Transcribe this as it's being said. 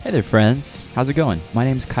Hey there, friends. How's it going? My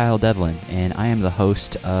name's Kyle Devlin, and I am the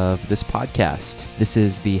host of this podcast. This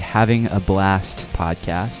is the Having a Blast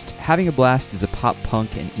podcast. Having a Blast is a pop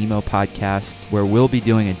punk and emo podcast where we'll be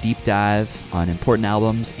doing a deep dive on important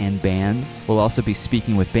albums and bands. We'll also be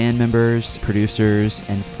speaking with band members, producers,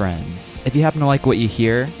 and friends. If you happen to like what you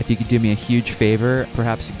hear, if you could do me a huge favor,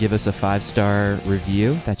 perhaps give us a 5-star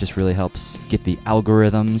review. That just really helps get the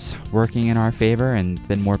algorithms working in our favor, and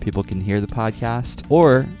then more people can hear the podcast.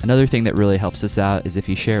 Or another thing that really helps us out is if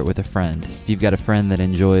you share it with a friend. If you've got a friend that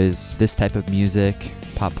enjoys this type of music,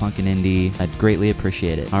 pop punk and indie, I'd greatly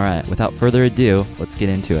appreciate it. All right, without further ado, let's get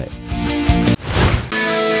into it.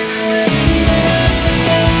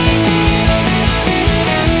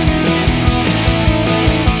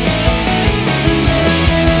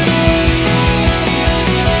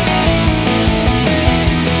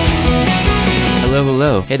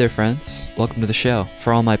 Hello. Hey there, friends. Welcome to the show.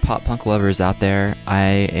 For all my pop punk lovers out there, I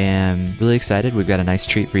am really excited. We've got a nice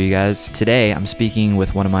treat for you guys. Today, I'm speaking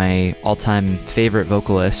with one of my all-time favorite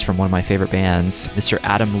vocalists from one of my favorite bands, Mr.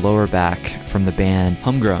 Adam Lowerback from the band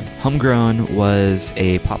Homegrown. Homegrown was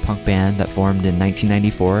a pop punk band that formed in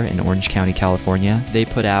 1994 in Orange County, California. They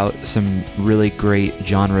put out some really great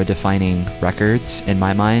genre-defining records, in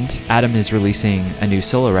my mind. Adam is releasing a new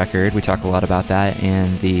solo record. We talk a lot about that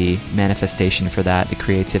and the manifestation for that, the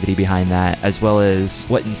creativity behind that, as well as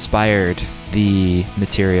what inspired the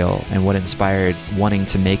material and what inspired wanting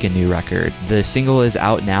to make a new record. The single is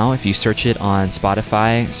out now. If you search it on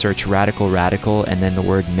Spotify, search Radical Radical and then the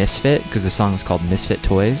word Misfit, because the song is called Misfit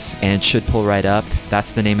Toys, and it should pull right up.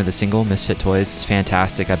 That's the name of the single, Misfit Toys. It's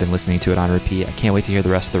fantastic. I've been listening to it on repeat. I can't wait to hear the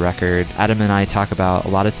rest of the record. Adam and I talk about a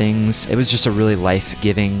lot of things. It was just a really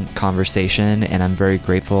life-giving conversation, and I'm very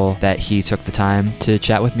grateful that he took the time to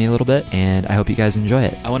chat with me a little bit, and I hope you guys enjoy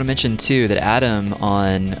it. I want to mention too that Adam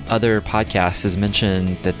on other podcasts has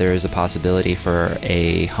mentioned that there is a possibility for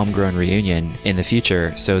a Homegrown reunion in the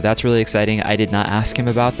future. So that's really exciting. I did not ask him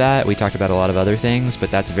about that. We talked about a lot of other things, but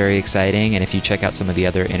that's very exciting. And if you check out some of the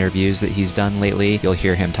other interviews that he's done lately, you'll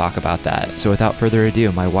hear him talk about that. So without further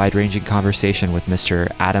ado, my wide-ranging conversation with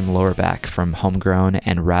Mr. Adam Lowerback from Homegrown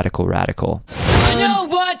and Radical Radical. I know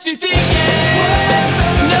what you're thinking,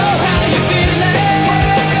 know how you're feeling.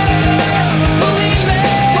 Believe me,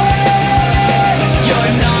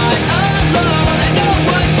 you're not alone. I know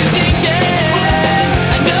what you're thinking,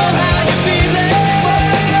 I know how you're feeling.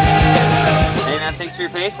 Hey man, thanks for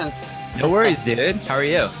your patience. No worries, dude. How are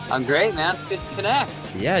you? I'm great, man. It's good to connect.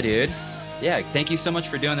 Yeah, dude. Yeah, thank you so much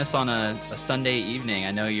for doing this on a Sunday evening.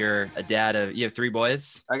 I know you're a dad of, you have 3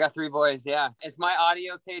 boys? I got 3 boys, yeah. Is my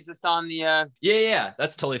audio okay just on the... Yeah,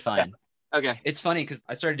 that's totally fine. Okay. It's funny because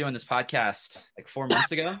I started doing this podcast like 4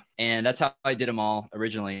 months ago, and that's how I did them all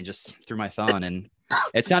originally, just through my phone, and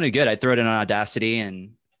it sounded good. I threw it in on Audacity,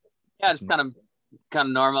 and Yeah, it's kind of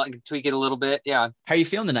normal. I can tweak it a little bit, yeah. How are you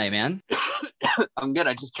feeling tonight, man? I'm good.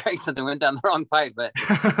 I just drank something, went down the wrong pipe, but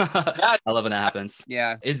I love when that happens.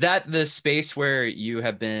 yeah. Is that the space where you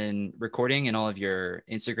have been recording in all of your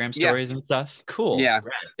Instagram stories and stuff? Cool. Yeah.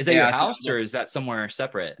 Is that Yeah, your it's- house or is that somewhere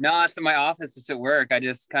separate? No, it's in my office. It's at work. I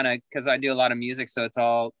just kind of, because I do a lot of music, so it's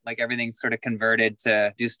all like everything's sort of converted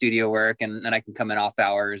to do studio work, and then I can come in off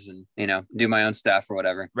hours and, do my own stuff or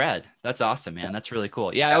whatever. Rad. That's awesome, man. That's really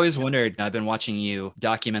cool. Yeah, I always wondered, I've been watching you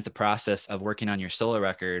document the process of working on your solo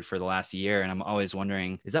record for the last year, and I'm always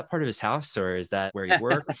wondering, is that part of his house or is that where he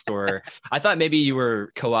works? Or I thought maybe you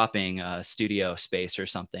were co-oping a studio space or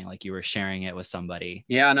something, like you were sharing it with somebody.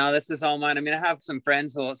 Yeah, no, this is all mine. I mean, I have some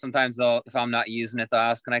friends who sometimes if I'm not using it, they'll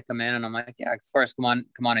ask, can I come in? And I'm like, yeah, of course, come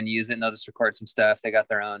on and use it. And they'll just record some stuff. They got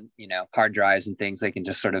their own, hard drives and things. They can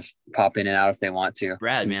just sort of pop in and out if they want to.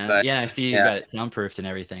 Rad, man. But, yeah, I see you got it soundproofed and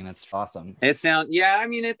everything. That's awesome. It's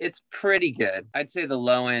it's pretty good. I'd say the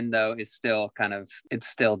low end though is still it's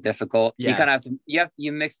still difficult. Yeah. You kind of have to,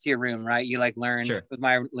 you mix to your room, right? You like learn with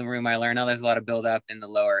my room. I learn, there's a lot of build up in the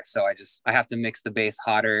lower. So I have to mix the bass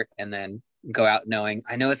hotter and then go out knowing,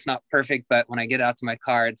 I know it's not perfect, but when I get out to my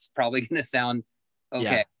car, it's probably going to sound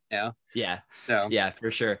okay. Yeah. So yeah,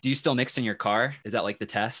 for sure. Do you still mix in your car? Is that like the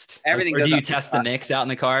test? Everything or goes do you up test the mix out in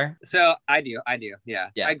the car? So I do. Yeah.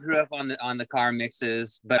 Yeah. I grew up on the car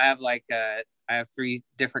mixes, but I have I have 3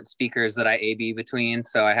 different speakers that I A/B between.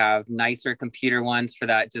 So I have nicer computer ones for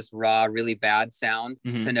that just raw, really bad sound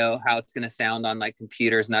to know how it's going to sound on like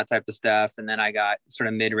computers and that type of stuff. And then I got sort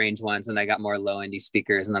of mid-range ones, and I got more low-endy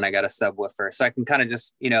speakers, and then I got a subwoofer. So I can kind of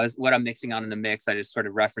just, what I'm mixing on in the mix, I just sort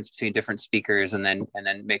of reference between different speakers and then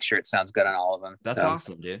make sure it sounds good on all of them. That's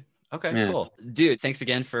awesome, dude. Okay, Yeah. cool. Dude, thanks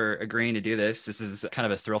again for agreeing to do this. This is kind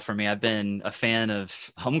of a thrill for me. I've been a fan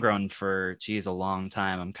of Homegrown for, geez, a long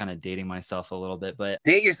time. I'm kind of dating myself a little bit, but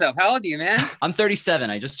Date yourself. How old are you, man? I'm 37.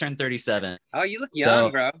 I just turned 37. Oh, you look So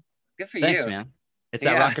young, bro. Good for thanks, you. man. It's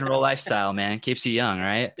that Yeah. rock and roll lifestyle, man. Keeps you young,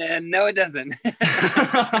 right? No, it doesn't.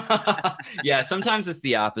 Yeah, sometimes it's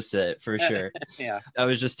the opposite for sure. Yeah. I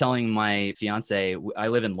was just telling my fiance, I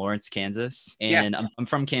live in Lawrence, Kansas, and I'm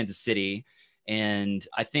from Kansas City. And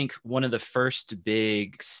I think one of the first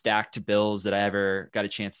big stacked bills that I ever got a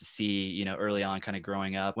chance to see, you know, early on, kind of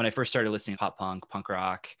growing up, when I first started listening to pop punk, punk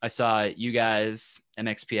rock, I saw you guys,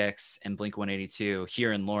 MXPX, and Blink 182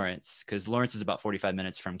 here in Lawrence, because Lawrence is about 45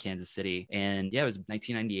 minutes from Kansas City. And yeah, it was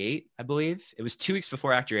 1998, I believe. It was 2 weeks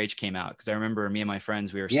before Act Your Age came out, because I remember me and my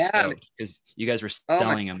friends, we were stoked because you guys were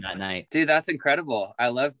selling them that night. Dude, that's incredible.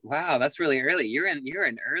 Wow, that's really early. You're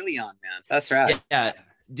in early on, man. That's right. Yeah.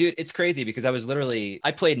 Dude, it's crazy because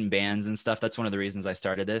I played in bands and stuff. That's one of the reasons I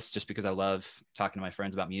started this, just because I love talking to my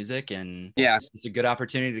friends about music, and yeah, it's a good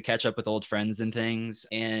opportunity to catch up with old friends and things.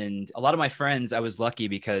 And a lot of my friends, I was lucky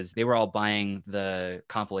because they were all buying the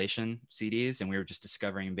compilation CDs and we were just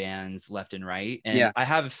discovering bands left and right. And I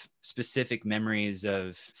have specific memories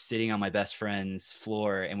of sitting on my best friend's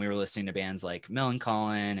floor and we were listening to bands like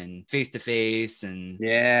Millencolin and Face to Face and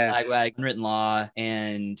Lagwagon, Unwritten Law,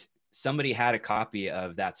 and somebody had a copy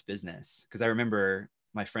of That's Business, because I remember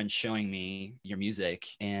my friend showing me your music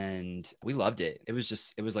and we loved it. It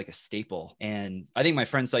was like a staple. And I think my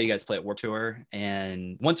friend saw you guys play at Warped Tour,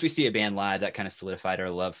 and once we see a band live, that kind of solidified our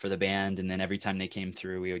love for the band. And then every time they came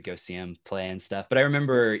through, we would go see them play and stuff. But I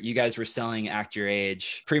remember you guys were selling Act Your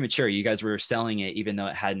Age premature. You guys were selling it even though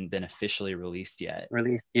it hadn't been officially released yet.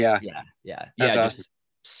 Yeah. That's awesome. Just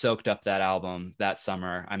soaked up that album that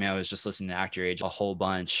summer. I mean, I was just listening to Act Your Age a whole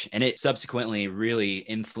bunch, and it subsequently really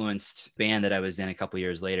influenced band that I was in a couple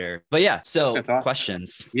years later. But yeah, so awesome.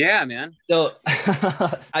 Questions. Yeah, man. So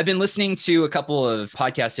I've been listening to a couple of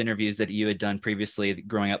podcast interviews that you had done previously,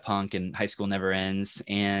 Growing Up Punk and High School Never Ends.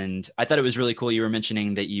 And I thought it was really cool. You were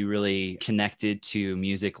mentioning that you really connected to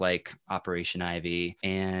music like Operation Ivy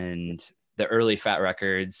and the early Fat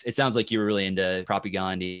Records. It sounds like you were really into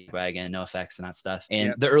Propaganda, Wagon, NoFX, and that stuff,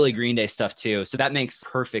 and the early Green Day stuff too. So that makes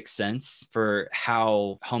perfect sense for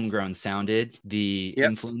how Homegrown sounded. The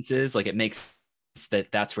influences, like, it makes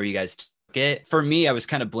that's where you guys took it. For me, I was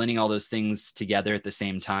kind of blending all those things together at the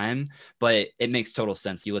same time, but it makes total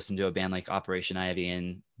sense. You listen to a band like Operation Ivy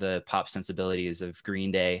and the pop sensibilities of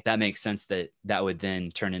Green Day, that makes sense that would then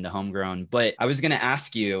turn into Homegrown. But I was going to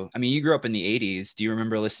ask you, I mean, you grew up in the 80s. Do you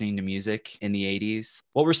remember listening to music in the 80s?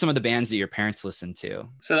 What were some of the bands that your parents listened to?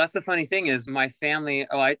 So that's the funny thing is my family,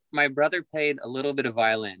 my brother played a little bit of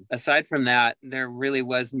violin. Aside from that, there really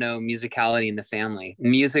was no musicality in the family.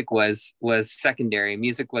 Music was secondary.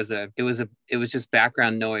 Music was it was just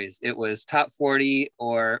background noise. It was top 40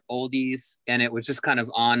 or oldies, and it was just kind of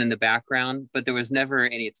on in the background, but there was never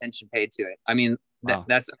any attention paid to it. I mean,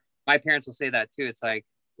 that's my parents will say that too. It's like,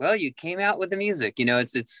 well, you came out with the music, you know,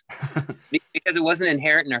 it's because it wasn't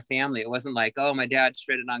inherent in our family. It wasn't like, oh, my dad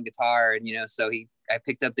shredded on guitar and, you know, so I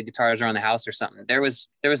picked up the guitars around the house or something. There was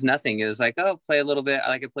nothing. It was like, oh, play a little bit.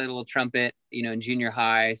 I could play a little trumpet, you know, in junior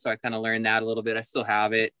high. So I kind of learned that a little bit. I still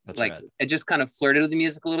have it. That's like right. I just kind of flirted with the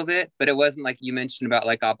music a little bit, but it wasn't like you mentioned about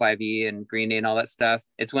like Op Ivy and Green Day and all that stuff.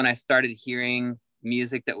 It's when I started hearing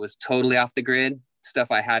music that was totally off the grid,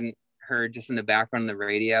 stuff I hadn't heard just in the background on the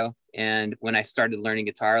radio. And when I started learning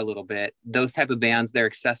guitar a little bit, those type of bands, they're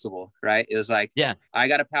accessible, right? It was like, I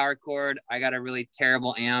got a power chord, I got a really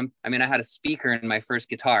terrible amp. I mean, I had a speaker in my first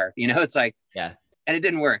guitar, you know, it's like, and it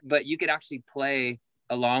didn't work, but you could actually play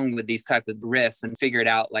along with these type of riffs and figure it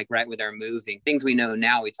out, like right with our moving things we know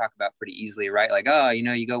now, we talk about pretty easily, right? Like, oh, you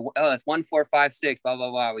know, you go, oh, that's 1 4 5 6, blah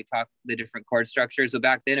blah blah. We talk the different chord structures. So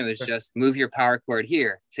back then it was just move your power chord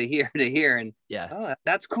here to here to here, and oh,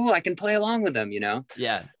 that's cool, I can play along with them, you know.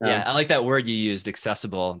 I like that word you used,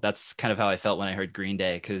 accessible. That's kind of how I felt when I heard Green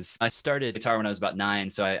Day, because I started guitar when I was about 9,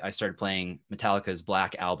 so I started playing Metallica's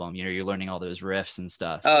Black album. You know, you're learning all those riffs and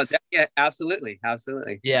stuff. Yeah, absolutely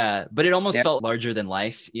But it almost felt larger than life.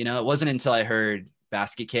 You know, it wasn't until I heard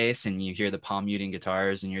Basket Case and you hear the palm muting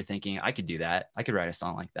guitars and you're thinking, I could do that, I could write a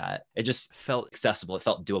song like that. It just felt accessible, it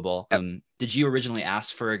felt doable. Did you originally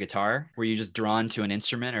ask for a guitar? Were you just drawn to an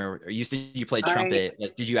instrument, or you said you played trumpet?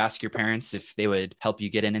 Like, did you ask your parents if they would help you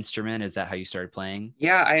get an instrument? Is that how you started playing?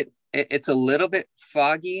 It's a little bit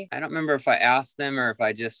foggy. I don't remember if I asked them or if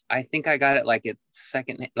I think I got it like at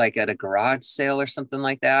second, like at a garage sale or something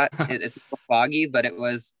like that. It's a little foggy, but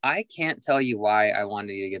I can't tell you why I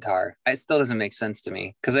wanted a guitar. It still doesn't make sense to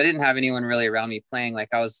me because I didn't have anyone really around me playing.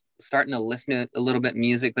 Like I was starting to listen to a little bit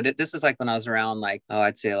music, but this is like when I was around like, oh,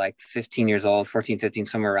 I'd say like 15 years old, 14, 15,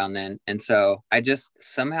 somewhere around then. And so I just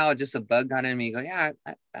somehow just a bug got in me. Go, yeah,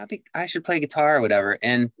 I should play guitar or whatever.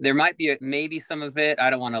 And there might be maybe some of it.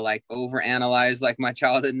 I don't want to like overanalyze like my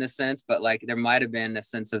childhood in this sense, but like there might have been a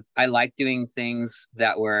sense of I like doing things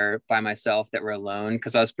that were by myself, that were alone,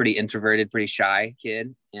 because I was pretty introverted, pretty shy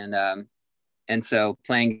kid. And so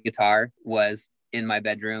playing guitar was in my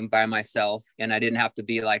bedroom by myself, and I didn't have to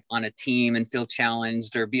be like on a team and feel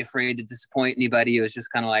challenged or be afraid to disappoint anybody. It was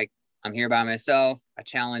just kind of like, I'm here by myself. I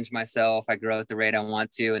challenge myself. I grow at the rate I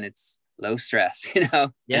want to, and it's low stress, you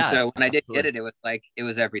know? Yeah, and so when I did absolutely. get it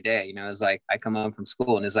was every day, you know, it was like, I come home from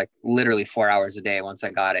school and it's like literally 4 hours a day once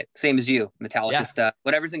I got it. Same as you, Metallica Yeah. stuff,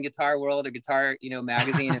 whatever's in Guitar World or Guitar, you know,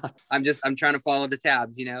 magazine. I'm trying to follow the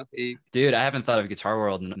tabs, you know? Dude, I haven't thought of Guitar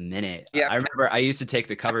World in a minute. Yeah. I remember I used to take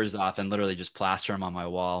the covers off and literally just plaster them on my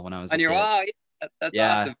wall when I was a On your kid. wall. Yeah, that's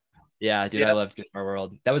Yeah. awesome. Yeah, dude, I Yeah. loved Guitar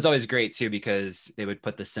World. That was always great too because they would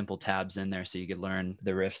put the simple tabs in there so you could learn the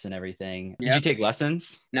riffs and everything. Did Yeah. you take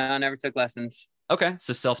lessons? No, I never took lessons. Okay,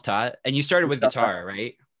 so self-taught. And you started with guitar,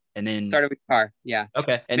 right? And then Started with guitar. Yeah.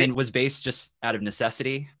 okay, and then was bass just out of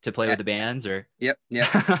necessity to play Yeah. with the bands or Yep.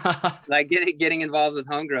 Like getting involved with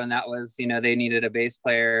Homegrown, that was, you know, they needed a bass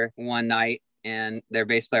player one night and their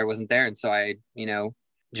bass player wasn't there. And so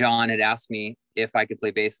John had asked me if I could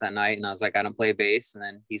play bass that night. And I was like, I don't play bass. And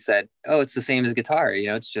then he said, oh, it's the same as guitar. You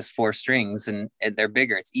know, it's just 4 strings and they're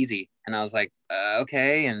bigger. It's easy. And I was like,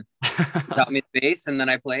 okay. And taught me the bass. And then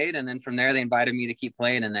I played. And then from there, they invited me to keep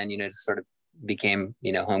playing. And then, you know, just sort of became,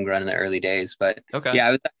 you know, Homegrown in the early days. But Okay. yeah,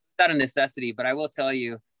 it was not a necessity. But I will tell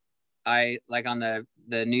you, I like on the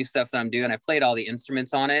new stuff that I'm doing, I played all the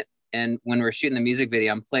instruments on it. And when we're shooting the music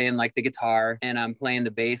video, I'm playing like the guitar and I'm playing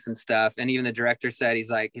the bass and stuff. And even the director said, he's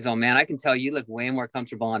like, man, I can tell you look way more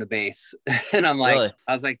comfortable on a bass. And I'm like, Really?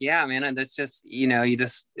 I was like, yeah, man. And that's just, you know, you've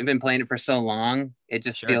been playing it for so long. It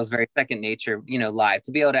just Sure. feels very second nature, you know, live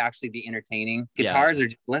to be able to actually be entertaining. Yeah. Guitars are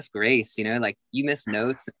just less grace, you know, like you miss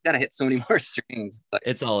notes, you got to hit so many more strings.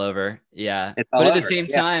 It's all over. Yeah. It's all But at the over. same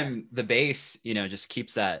Yeah. time, the bass, you know, just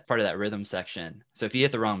keeps that part of that rhythm section. So if you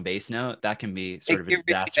hit the wrong bass note, that can be sort of a It really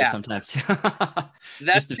disaster bad. sometimes.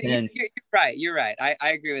 That's Just depends. you're right. You're right.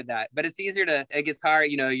 I agree with that. But it's easier to a guitar.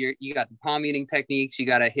 You know, you got the palm muting techniques. You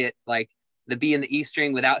got to hit like the B and the E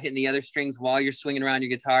string without hitting the other strings while you're swinging around your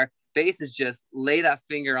guitar. Bass is just lay that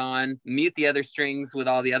finger on, mute the other strings with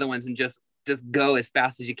all the other ones, and just go as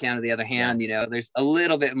fast as you can to the other hand. You know, there's a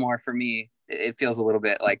little bit more for me. It feels a little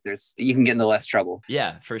bit like you can get into less trouble.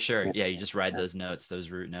 Yeah, for sure. Yeah, you just ride those notes, those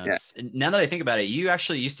root notes. And now that I think about it, you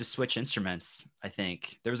actually used to switch instruments, I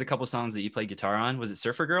think. There was a couple songs that you played guitar on. Was it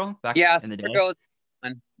Surfer Girl back in the day? Surfer Girl was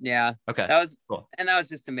fun. Yeah. Okay. That was cool. And that was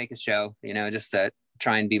just to make a show, you know, just to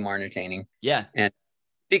try and be more entertaining. Yeah. And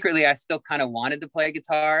secretly, I still kind of wanted to play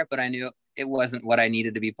guitar, but I knew it wasn't what I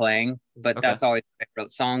needed to be playing. But that's always what I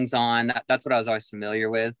wrote songs on. That's what I was always familiar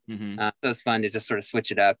with. Mm-hmm. So it was fun to just sort of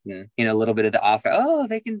switch it up and, you know, a little bit of the off. Oh,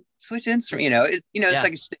 they can switch instrument. It's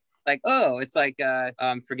like it's like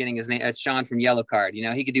I'm forgetting his name. It's Sean from Yellow Card. You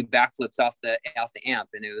know, he could do backflips off the amp,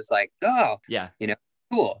 and it was like, oh, yeah, you know,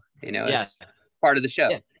 cool. You know, it's part of the show.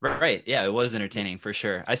 Yeah, right. Yeah, it was entertaining for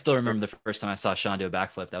sure. I still remember the first time I saw Sean do a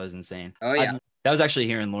backflip. That was insane. Oh yeah. That was actually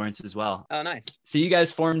here in Lawrence as well. Oh, nice. So you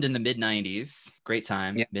guys formed in the mid 90s. Great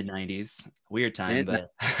time. Yeah. Mid 90s. Weird time,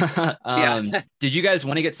 but yeah. Did you guys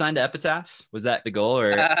want to get signed to Epitaph? Was that the goal, or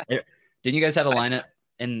didn't you guys have a lineup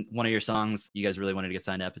in one of your songs? You guys really wanted to get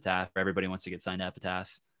signed to Epitaph, or everybody wants to get signed to Epitaph?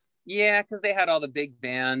 Yeah, because they had all the big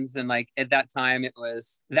bands, and like at that time,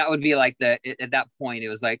 that would be like at that point, it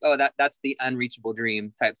was like, oh, that's the unreachable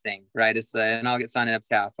dream type thing, right? And I'll get signed to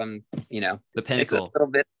Epitaph. I'm, you know, the pinnacle. It's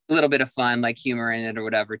a little bit of fun, like humor in it or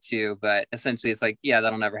whatever too. But essentially, it's like, yeah,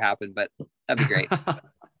 that'll never happen, but that'd be great.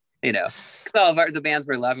 You know, because all of the bands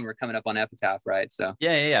we're loving were coming up on Epitaph, right? So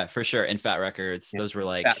yeah, for sure. And Fat Records, those were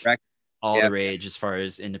like all the rage as far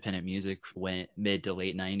as independent music went, mid to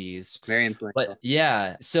late 90s. Very influential. But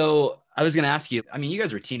yeah, so I was going to ask you, I mean, you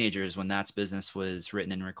guys were teenagers when That's Business was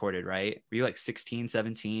written and recorded, right? Were you like 16,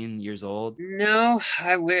 17 years old? No,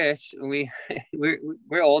 I wish.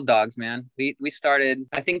 We're old dogs, man. We started,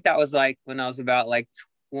 I think that was like when I was about like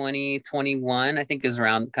 2021, I think is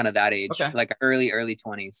around kind of that age, Okay. like early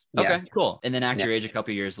 20s. Yeah. Okay, cool. And then Act Yeah. Your Age a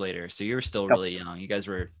couple years later. So you were still Couple- really young. You guys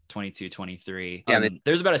were 22, 23. Yeah, but-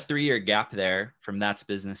 There's about a 3-year gap there from That's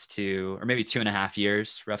Business to, or maybe 2.5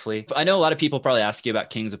 years roughly. But I know a lot of people probably ask you about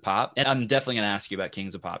Kings of Pop, and I'm definitely going to ask you about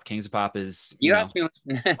Kings of Pop. Kings of Pop is, You know, asked me.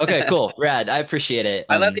 okay, cool. Rad. I appreciate it.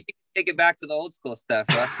 I love that you take it back to the old school stuff.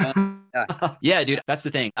 So that's fun. Yeah. Yeah, dude, that's the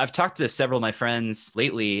thing. I've talked to several of my friends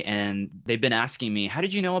lately, and they've been asking me, how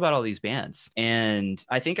did you know about all these bands? And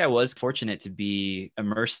I think I was fortunate to be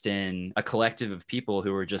immersed in a collective of people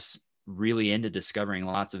who were just really into discovering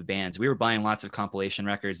lots of bands. We were buying lots of compilation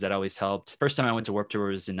records. That always helped. First time I went to Warped Tour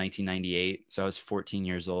was in 1998. So I was 14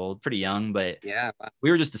 years old, pretty young, but Yeah. we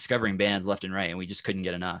were just discovering bands left and right, and we just couldn't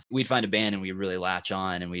get enough. We'd find a band and we'd really latch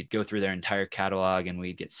on, and we'd go through their entire catalog, and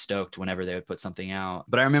we'd get stoked whenever they would put something out.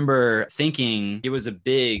 But I remember thinking it was a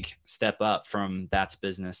big step up from That's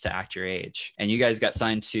Business to Act Your Age. And you guys got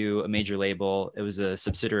signed to a major label. It was a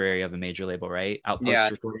subsidiary of a major label, right? Outpost Yeah.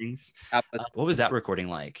 Recordings. Outpost. What was that recording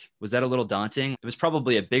like? Was that a little daunting? It was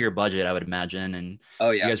probably a bigger budget, I would imagine. And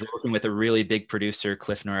Oh you yeah. guys were working with a really big producer,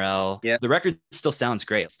 Cliff Norrell. Yeah. The record still sounds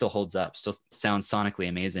great. It still holds up. Still sounds sonically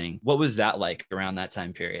amazing. What was that like around that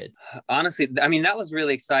time period? Honestly, I mean, that was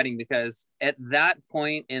really exciting because at that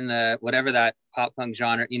point in the whatever that pop punk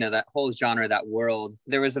genre, you know, that whole genre, that world,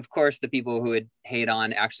 there was of course the people who would hate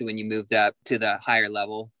on actually when you moved up to the higher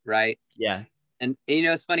level, right? Yeah. And you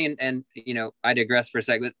know, it's funny, and you know, I digress for a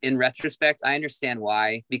second. In retrospect, I understand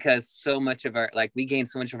why, because so much of our, like, we gained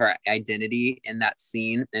so much of our identity in that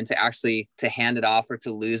scene, and to hand it off or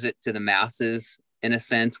to lose it to the masses in a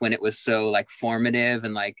sense when it was so like formative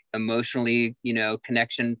and like emotionally, you know,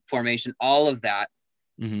 connection formation, all of that.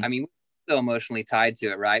 Mm-hmm. I mean, we're so emotionally tied to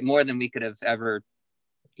it, right? More than we could have ever,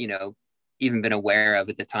 you know, even been aware of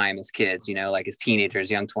at the time as kids, you know, like as teenagers,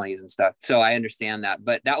 young 20s and stuff. So I understand that,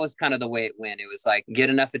 but that was kind of the way it went. It was like, get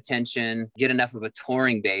enough attention, get enough of a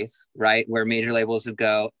touring base, right? Where major labels would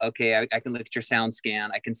go, okay, I can look at your sound scan.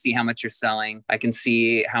 I can see how much you're selling. I can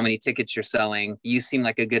see how many tickets you're selling. You seem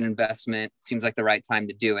like a good investment. Seems like the right time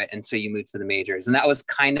to do it. And so you moved to the majors. And that was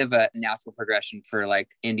kind of a natural progression for like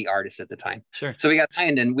indie artists at the time. Sure. So we got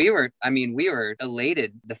signed, and we were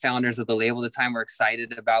elated. The founders of the label at the time were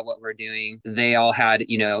excited about what we're doing. They all had,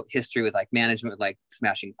 you know, history with like management, with like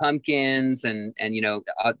Smashing Pumpkins and you know,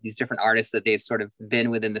 these different artists that they've sort of been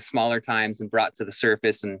within the smaller times and brought to the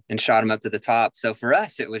surface and shot them up to the top. So for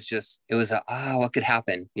us, it was what could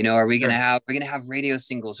happen? You know, are we gonna have radio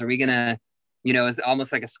singles? Are we gonna, you know, it's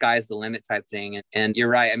almost like a sky's the limit type thing. And you're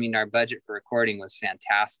right. I mean, our budget for recording was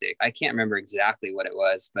fantastic. I can't remember exactly what it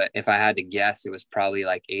was, but if I had to guess, it was probably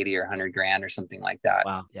like 80 or 100 grand or something like that.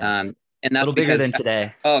 Wow. Yeah. And that's a little bigger than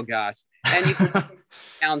today. Oh gosh. And you can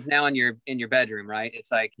sounds now in your bedroom, right?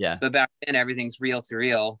 It's like, yeah. But back then everything's reel to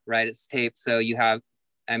reel, right? It's tape. So you have,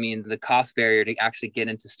 I mean, the cost barrier to actually get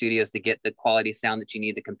into studios to get the quality sound that you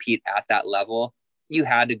need to compete at that level. You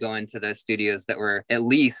had to go into the studios that were at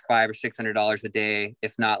least $500 or $600 a day.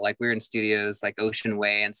 If not, like, we're in studios like Ocean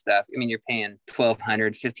Way and stuff. I mean, you're paying $1,200,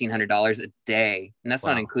 $1,500 a day. And that's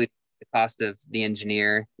not including the cost of the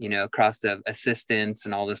engineer, you know, cost of assistants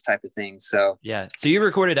and all this type of things. So yeah. So you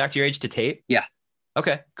recorded Act Your Age to tape? Yeah.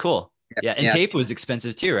 Okay, cool. Yeah. And yeah. tape was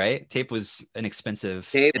expensive too, right? Tape was an expensive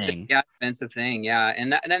thing. Yeah, expensive thing. Yeah.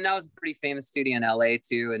 And then that was a pretty famous studio in LA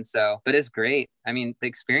too. And so, but it's great. I mean, the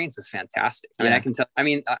experience is fantastic. I mean, I can tell, I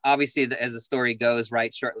mean, obviously as the story goes,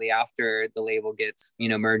 right, shortly after the label gets, you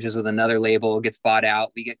know, merges with another label, gets bought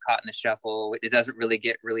out, we get caught in the shuffle. It doesn't really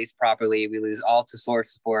get released properly. We lose all to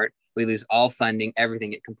source support. We lose all funding,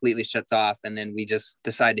 everything. It completely shuts off. And then we just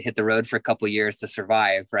decide to hit the road for a couple of years to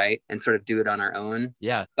survive, right? And sort of do it on our own.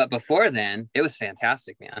 Yeah. But before then, it was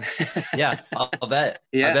fantastic, man. Yeah, I'll bet.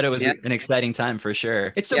 Yeah, I bet it was an exciting time for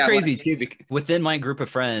sure. It's so crazy too, because within my group of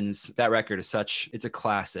friends, that record is it's a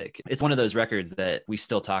classic. It's one of those records that we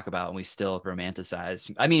still talk about and we still romanticize.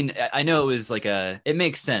 I mean, I know it was like it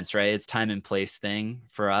makes sense, right? It's time and place thing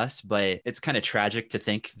for us, but it's kind of tragic to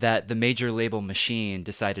think that the major label machine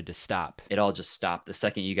decided to stop. It all just stopped the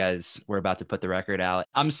second you guys were about to put the record out.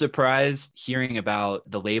 I'm surprised hearing about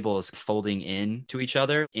the labels folding into each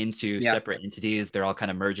other, into separate entities. They're all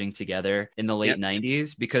kind of merging together in the late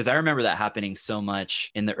 90s, because I remember that happening so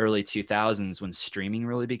much in the early 2000s when streaming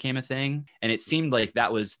really became a thing. And it seemed like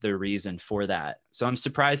that was the reason for that. So I'm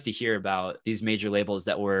surprised to hear about these major labels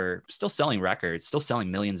that were still selling records, still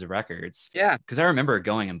selling millions of records. Yeah. Because I remember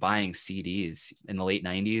going and buying CDs in the late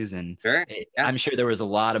 90s. And I'm sure there was a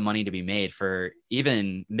lot of money to be made for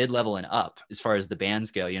even mid-level and up as far as the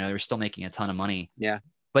bands go. You know, they were still making a ton of money. Yeah.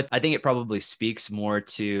 But I think it probably speaks more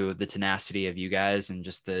to the tenacity of you guys and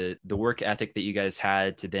just the work ethic that you guys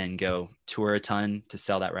had to then go tour a ton to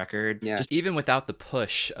sell that record. Yeah. Just even without the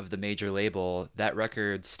push of the major label, that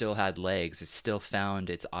record still had legs. It still found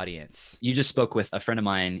its audience. You just spoke with a friend of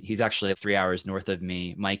mine. He's actually 3 hours north of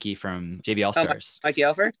me, Mikey from JB All Stars. Mikey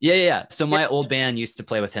Elford? Yeah. So my old band used to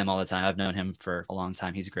play with him all the time. I've known him for a long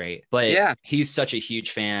time. He's great. But he's such a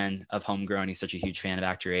huge fan of Homegrown. He's such a huge fan of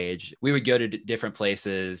Actor Age. We would go to different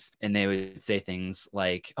places and they would say things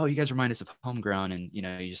like, oh, you guys remind us of Homegrown. And, you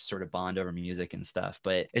know, you just sort of bond over music and stuff.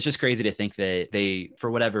 But it's just crazy to think that they,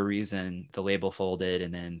 for whatever reason, the label folded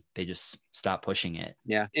and then they just stopped pushing it.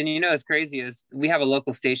 Yeah. And you know, what's crazy is we have a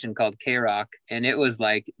local station called K-Rock, and it was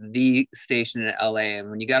like the station in LA. And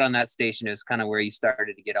when you got on that station, it was kind of where you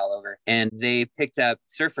started to get all over. And they picked up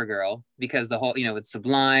Surfer Girl because the whole, you know, with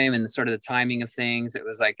Sublime and sort of the timing of things, it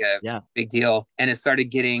was like a big deal. And it started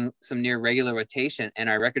getting some near regular rotation, and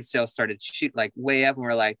our record sales started shoot like way up. And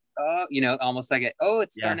we're like, oh, you know, almost like,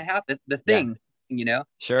 it's starting to happen. The thing, you know?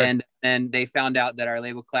 Sure. And then they found out that our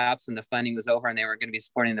label collapsed and the funding was over and they weren't going to be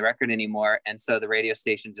supporting the record anymore. And so the radio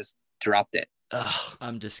station just dropped it. Ugh,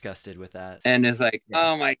 I'm disgusted with that. And it's like,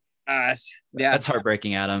 oh my gosh. Yeah. That's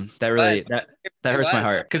heartbreaking, Adam. That really, that hurts my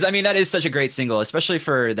heart. Cause I mean, that is such a great single, especially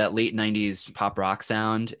for that late 90s pop rock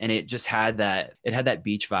sound. And it just had that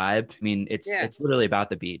beach vibe. I mean, it's literally about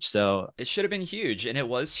the beach. So it should have been huge. And it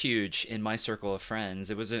was huge in my circle of friends.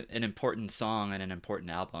 It was an important song and an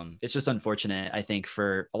important album. It's just unfortunate, I think,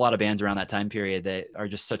 for a lot of bands around that time period that are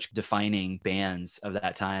just such defining bands of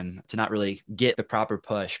that time to not really get the proper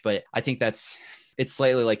push. But I think it's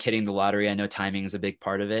slightly like hitting the lottery. I know timing is a big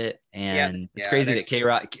part of it. And it's crazy that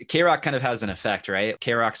K-Rock kind of has an effect, right?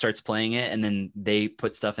 K-Rock starts playing it and then they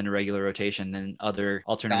put stuff into regular rotation. Then other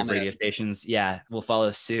alternative radio stations, will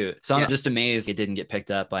follow suit. So I'm just amazed it didn't get picked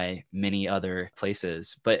up by many other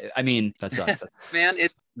places. But I mean, that sucks. Man,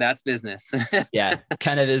 that's business.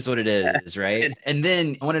 Kind of is what it is, right? And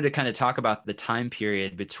then I wanted to kind of talk about the time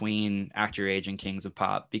period between Actor Age and Kings of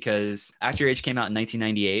Pop, because Actor Age came out in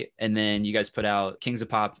 1998 and then you guys put out Kings of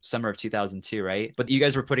Pop summer of 2002, right? But you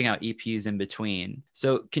guys were putting out EPs in between.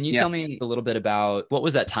 So can you tell me a little bit about what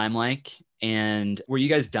was that time like? And were you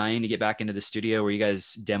guys dying to get back into the studio? Were you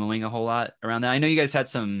guys demoing a whole lot around that? I know you guys had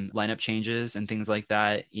some lineup changes and things like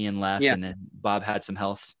that. Ian left and then Bob had some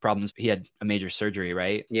health problems. He had a major surgery,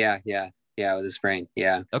 right? Yeah, with his brain.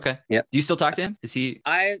 Yeah. Okay. Yep. Do you still talk to him?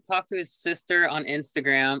 I talked to his sister on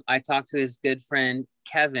Instagram. I talked to his good friend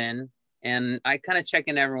Kevin, and I kind of check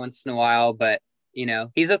in every once in a while, but you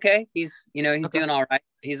know, he's okay. He's doing all right.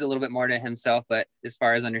 He's a little bit more to himself, but as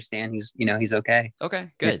far as I understand, he's okay. Okay,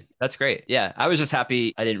 good. That's great. Yeah. I was just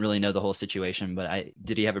happy. I didn't really know the whole situation, but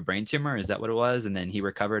did he have a brain tumor? Is that what it was? And then he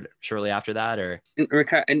recovered shortly after that, or?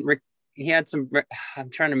 He had some, I'm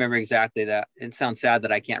trying to remember exactly that. It sounds sad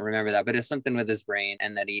that I can't remember that, but it's something with his brain,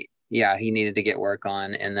 and that he needed to get work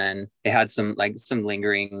on. And then it had some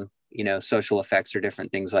lingering, you know, social effects or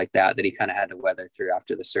different things like that he kind of had to weather through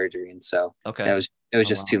after the surgery. And so it was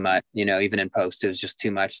just too much, you know, even in post, it was just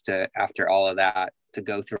too much after all of that, to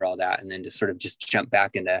go through all that and then to sort of just jump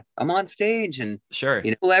back into I'm on stage and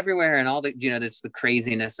you know, everywhere, and all the, you know, that's the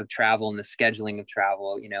craziness of travel and the scheduling of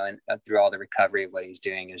travel, you know, and through all the recovery of what he's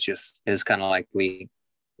doing is kind of like we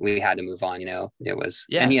had to move on, you know. It was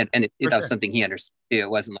and it was something he understood. It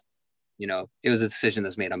wasn't like, you know, it was a decision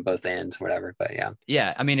that's made on both ends, whatever. But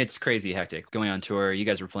yeah. I mean, it's crazy hectic going on tour. You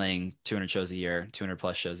guys were playing 200 shows a year, 200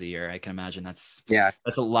 plus shows a year. I can imagine that's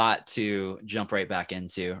a lot to jump right back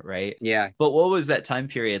into, right? Yeah. But what was that time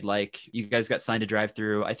period like? You guys got signed to Drive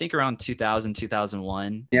Thru, I think around 2000,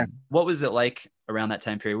 2001. Yeah. What was it like around that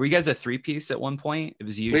time period? Were you guys a three-piece at one point? It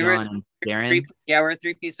was you, John, and Darren? We're a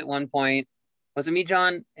three-piece at one point. Was it me,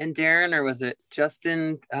 John, and Darren, or was it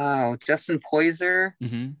Justin Poyser?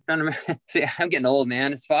 Mm-hmm. See, I'm getting old,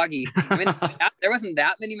 man. It's foggy. I mean, there wasn't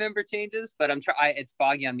that many member changes, but it's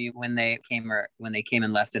foggy on me when they came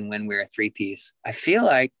and left, and when we were a three-piece. I feel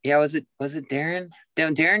like, was it Darren?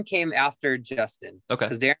 Darren came after Justin. Okay.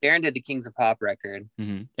 Because Darren did the Kings of Pop record.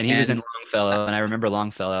 Mm-hmm. And he was in Longfellow, and I remember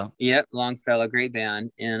Longfellow. Yep, Longfellow, great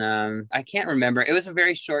band. And I can't remember. It was a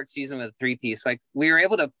very short season with a three-piece. Like, we were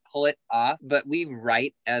able to pull it off, but we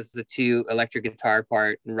write as the two electric guitar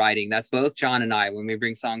part writing. That's both John and I. When we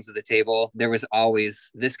bring songs to the table, there was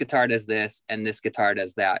always this guitar does this and this guitar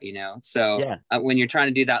does that, you know? So when you're trying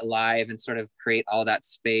to do that live and sort of create all that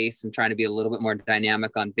space and trying to be a little bit more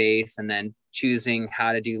dynamic on bass, and then choosing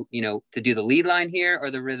how to do, you know, to do the lead line here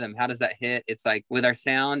or the rhythm, how does that hit? It's like with our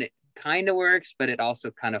sound, kind of works, but it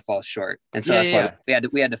also kind of falls short. And so Yeah, that's yeah, why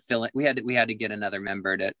we had to fill it. We had to get another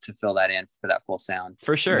member to fill that in for that full sound.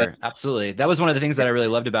 for sure. But Absolutely. That was one of the things that I really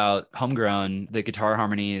loved about Homegrown, the guitar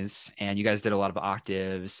harmonies, and you guys did a lot of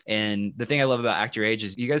octaves. And the thing I love about Act Your Age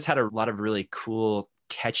is you guys had a lot of really cool,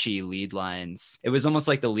 catchy lead lines. It was almost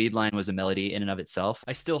like the lead line was a melody in and of itself.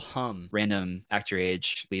 I still hum random Act Your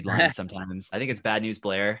Age lead lines sometimes. I think it's Bad News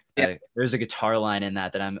Blair. Yeah. There's a guitar line in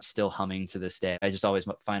that I'm still humming to this day. I just always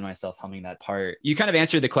find myself humming that part. You kind of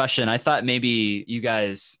answered the question. I thought maybe you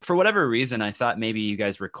guys, for whatever reason, I thought maybe you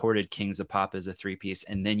guys recorded Kings of Pop as a 3-piece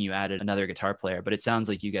and then you added another guitar player, but it sounds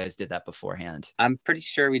like you guys did that beforehand. I'm pretty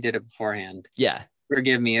sure we did it beforehand. Yeah.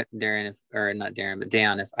 Forgive me, Darren, or not Darren, but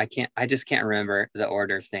Dan, if I just can't remember the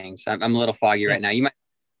order of things. I'm a little foggy right now. You might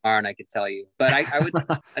tomorrow and I could tell you, but I would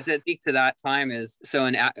to speak to that time is so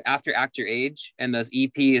after Act Your Age and those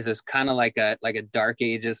EPs is kind of like a dark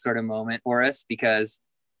ages sort of moment for us because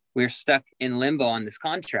we're stuck in limbo on this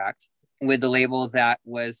contract with the label that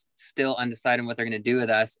was still undecided what they're going to do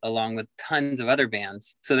with us, along with tons of other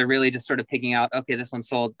bands. So they're really just sort of picking out, okay, this one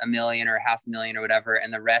sold 1 million or 500,000 or whatever,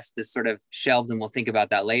 and the rest is sort of shelved and we'll think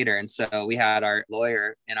about that later. And so we had our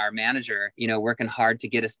lawyer and our manager, working hard to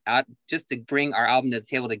get us out, just to bring our album to the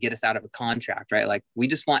table to get us out of a contract, right? Like, we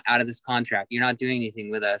just want out of this contract. You're not doing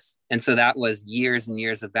anything with us. And so that was years and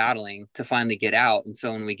years of battling to finally get out. And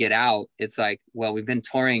so when we get out, it's like, well, we've been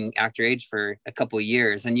touring Act Your Age for a couple of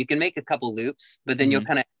years, and you can make a couple loops, but then you'll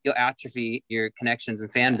atrophy your connections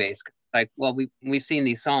and fan base. Like, well, we've seen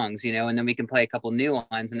these songs, and then we can play a couple new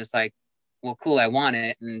ones, and it's like, well, cool, I want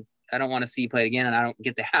it, and I don't want to see you play it again, and I don't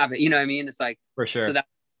get to have it. You know what I mean? It's like, for sure. So that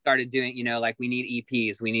started doing, like, we need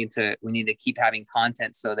EPs, we need to keep having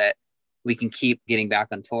content so that we can keep getting back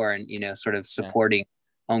on tour and sort of supporting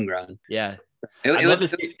Homegrown. Yeah,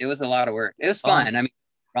 it was a lot of work. It was fun. I mean,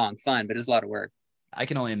 fun, but it was a lot of work. I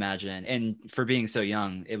can only imagine. And for being so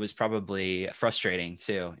young, it was probably frustrating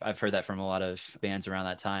too. I've heard that from a lot of bands around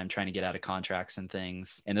that time, trying to get out of contracts and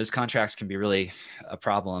things. And those contracts can be really a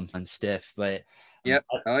problem and stiff. But yep.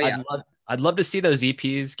 Oh yeah. I'd love to see those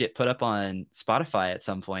EPs get put up on Spotify at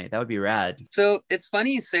some point. That would be rad. So it's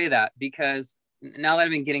funny you say that, because now that I've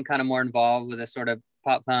been getting kind of more involved with this sort of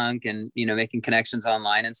pop punk and making connections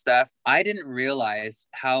online and stuff, I didn't realize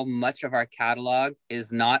how much of our catalog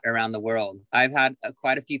is not around the world. I've had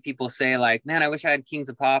quite a few people say, like, man, I wish I had Kings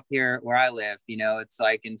of Pop here where I live. It's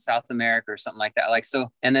like in South America or something like that. Like, so,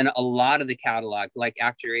 and then a lot of the catalog, like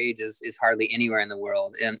Act Your Age, is hardly anywhere in the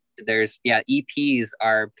world. And there's EPs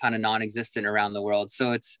are kind of non-existent around the world.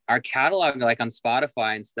 So it's our catalog, like on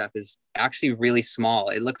Spotify and stuff, is actually really small.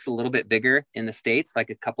 It looks a little bit bigger in the States, like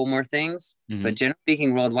a couple more things, but generally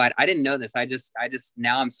speaking, worldwide, I didn't know this. I just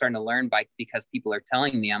now I'm starting to learn because people are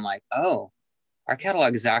telling me. I'm like, oh, our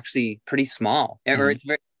catalog is actually pretty small, or it's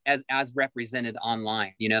very as represented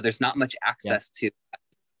online. There's not much access to,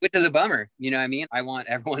 which is a bummer. You know what I mean? I want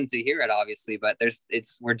everyone to hear it, obviously, but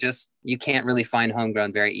you can't really find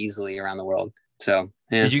Homegrown very easily around the world. So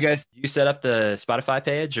yeah. Did you set up the Spotify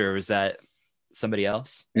page, or was that somebody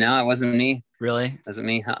else? No, it wasn't me. Really? It wasn't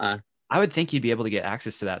me. I would think you'd be able to get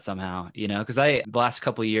access to that somehow, because the last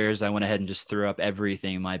couple of years, I went ahead and just threw up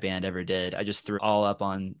everything my band ever did. I just threw it all up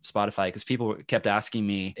on Spotify because people kept asking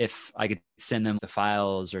me if I could send them the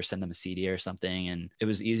files or send them a CD or something. And it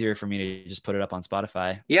was easier for me to just put it up on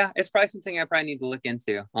Spotify. Yeah, it's probably something I probably need to look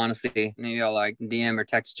into, honestly. Maybe I'll like DM or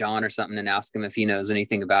text John or something and ask him if he knows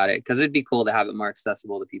anything about it, because it'd be cool to have it more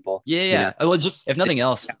accessible to people. Yeah. Well, just if nothing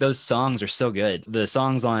else, those songs are so good. The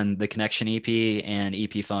songs on the Connection EP and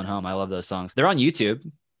EP Phone Home, I love those songs. They're on YouTube,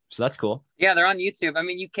 so that's cool. Yeah, they're on YouTube. I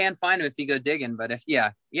mean, you can find them if you go digging, but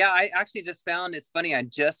I actually just found, it's funny, I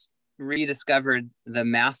just rediscovered the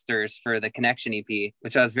masters for the Connection EP,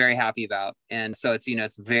 which I was very happy about. And so it's,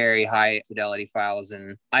 it's very high fidelity files.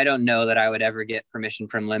 And I don't know that I would ever get permission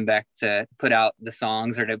from Limbeck to put out the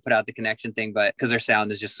songs or to put out the Connection thing, but because their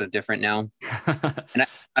sound is just so different now. And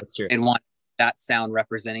that's true. I'd want that sound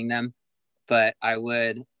representing them, but I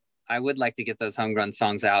would like to get those Homegrown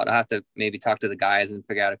songs out. I'll have to maybe talk to the guys and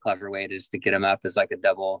figure out a clever way to get them up as like a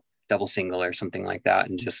double single or something like that.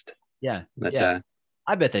 And just,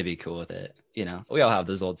 I bet they'd be cool with it. We all have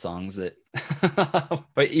those old songs that,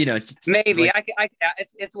 but maybe like,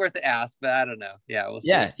 it's worth the ask, but I don't know. Yeah. We'll see.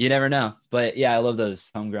 Yeah. You never know. But yeah, I love those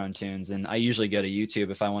Homegrown tunes, and I usually go to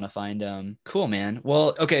YouTube if I want to find them. Cool, man.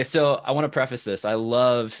 Well, okay. So I want to preface this. I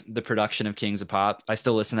love the production of Kings of Pop. I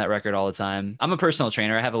still listen to that record all the time. I'm a personal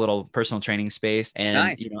trainer. I have a little personal training space, and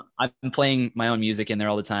nice. I'm playing my own music in there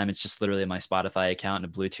all the time. It's just literally my Spotify account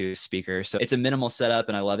and a Bluetooth speaker. So it's a minimal setup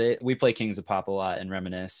and I love it. We play Kings of Pop a lot and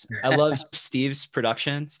reminisce. I love Steve's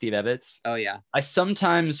production, Steve Ebbets. Oh yeah. I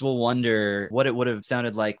sometimes will wonder what it would have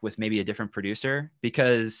sounded like with maybe a different producer,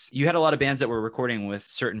 because you had a lot of bands that were recording with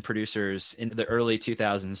certain producers in the early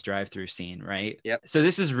 2000s drive-through scene, right? Yep. So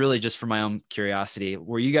this is really just for my own curiosity.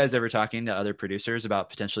 Were you guys ever talking to other producers about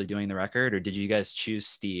potentially doing the record, or did you guys choose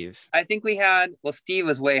Steve? I think we had, well, Steve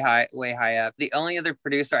was way high up. The only other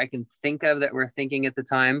producer I can think of that we're thinking at the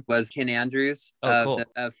time was Ken Andrews of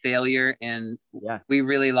Failure. And Yeah. we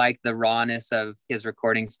really liked the rawness of his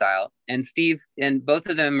recording style. And Steve, and both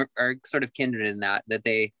of them are sort of kindred in that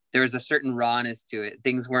there was a certain rawness to it.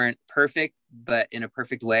 Things weren't perfect, but in a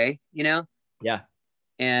perfect way, you know? Yeah.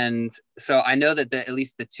 And so I know that at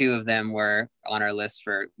least the two of them were on our list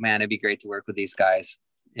for, man, it'd be great to work with these guys.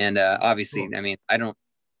 And obviously, Cool. I mean,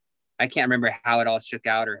 I can't remember how it all shook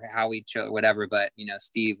out or how we chose whatever, but you know,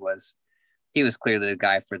 Steve was clearly the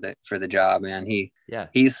guy for the job, man. He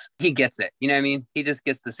gets it. You know what I mean? He just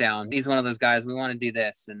gets the sound. He's one of those guys, we want to do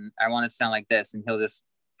this and I want it to sound like this, and he'll just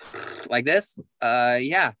like this.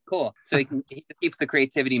 Yeah, cool. So he keeps the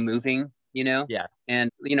creativity moving, you know? Yeah. And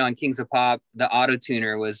you know, on Kings of Pop, the auto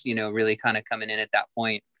tuner was, you know, really kind of coming in at that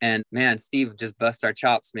point. And man, Steve just busts our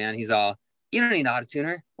chops, man. He's all, you don't need an auto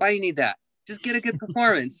tuner. Why do you need that? Just get a good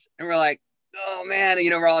performance. And we're like, oh man, you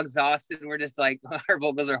know, we're all exhausted and we're just like, our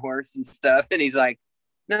vocals are hoarse and stuff. And he's like,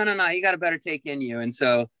 no, you got a better take in you. And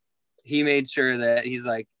so he made sure that he's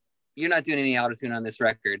like, you're not doing any auto-tune on this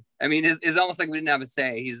record. I mean, it's almost like we didn't have a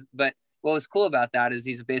say. But what was cool about that is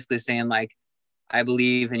he's basically saying like, I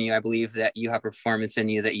believe in you. I believe that you have performance in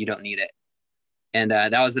you, that you don't need it. And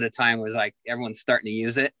that was at a time where it was like, everyone's starting to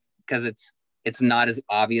use it because it's not as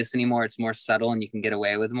obvious anymore. It's more subtle and you can get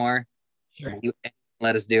away with more. Sure. You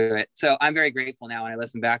let us do it. So I'm very grateful now when I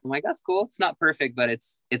listen back. I'm like, that's cool. It's not perfect, but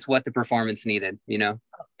it's what the performance needed, you know?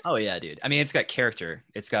 Oh yeah, dude. I mean, it's got character.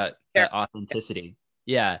 It's got that authenticity.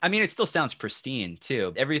 Yeah. I mean, it still sounds pristine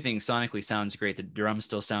too. Everything sonically sounds great. The drums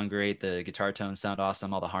still sound great. The guitar tones sound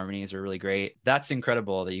awesome. All the harmonies are really great. That's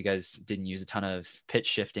incredible that you guys didn't use a ton of pitch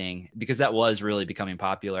shifting, because that was really becoming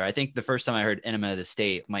popular. I think the first time I heard Enema of the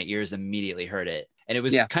State, my ears immediately heard it. And it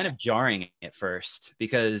was kind of jarring at first,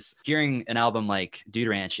 because hearing an album like Dude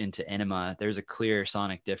Ranch into Enema, there's a clear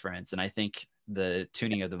sonic difference. And I think the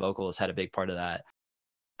tuning of the vocals had a big part of that.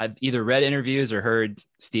 I've either read interviews or heard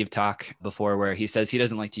Steve talk before where he says he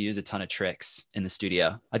doesn't like to use a ton of tricks in the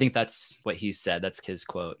studio. I think that's what he said. That's his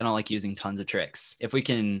quote. I don't like using tons of tricks. If we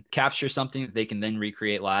can capture something that they can then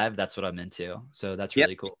recreate live, that's what I'm into. So that's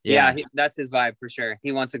really cool. Yeah, that's his vibe for sure.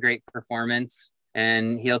 He wants a great performance.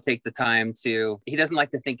 And he'll take the time he doesn't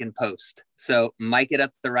like to think in post. So mic it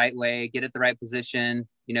up the right way, get it the right position.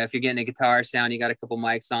 You know, if you're getting a guitar sound, you got a couple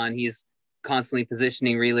mics on, he's constantly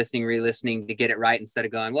positioning, re-listening to get it right, instead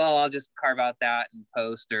of going, well, I'll just carve out that and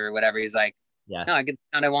post or whatever. He's like, no, I get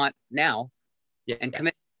the sound I want now and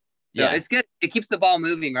commit. So it's good. It keeps the ball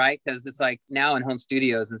moving, right? Because it's like now in home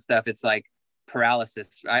studios and stuff, it's like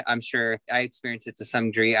paralysis. I'm sure I experience it to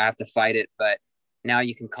some degree. I have to fight it, but now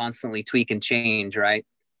you can constantly tweak and change, right?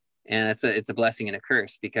 And it's a blessing and a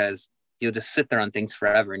curse, because you'll just sit there on things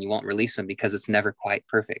forever and you won't release them because it's never quite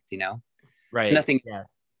perfect, you know? Right. Nothing. Yeah.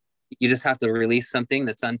 You just have to release something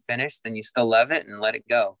that's unfinished and you still love it and let it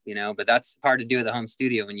go, you know? But that's hard to do at the home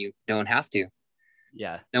studio when you don't have to.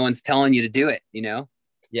 Yeah. No one's telling you to do it, you know?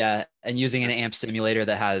 Yeah. And using an amp simulator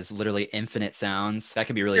that has literally infinite sounds, that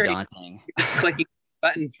can be really daunting. Clicking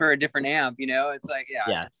buttons for a different amp, you know? It's like,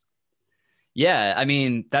 Yeah, I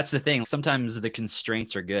mean, that's the thing. Sometimes the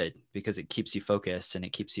constraints are good because it keeps you focused and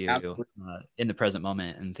it keeps you in the present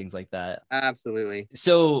moment and things like that. Absolutely.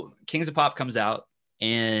 So Kings of Pop comes out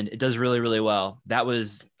and it does really, really well. That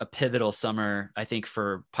was a pivotal summer, I think,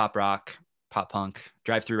 for pop rock, pop punk.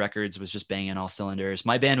 Drive-Thru Records was just banging all cylinders.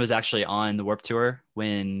 My band was actually on the Warped Tour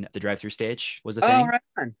when the Drive-Thru stage was a thing. Oh, right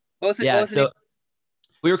on. What was it? Yeah, so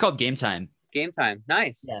we were called Game Time. Game Time.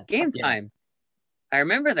 Nice. Yeah. Game Time. I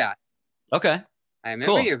remember that. Okay. I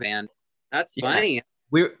remember your band. That's funny.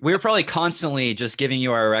 We were probably constantly just giving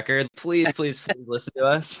you our record. Please listen to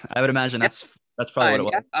us. I would imagine that's probably what it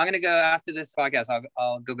was. I'm gonna go after this podcast.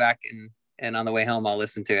 I'll go back and on the way home I'll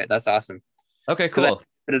listen to it. That's awesome. Okay, cool.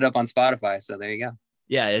 I put it up on Spotify, so there you go.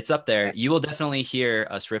 Yeah, it's up there. You will definitely hear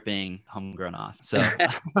us ripping Homegrown off. So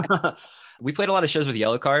we played a lot of shows with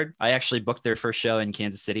Yellowcard. I actually booked their first show in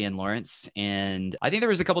Kansas City and Lawrence, and I think there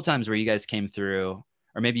was a couple times where you guys came through.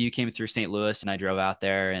 Or maybe you came through St. Louis and I drove out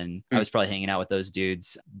there and I was probably hanging out with those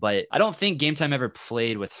dudes. But I don't think Game Time ever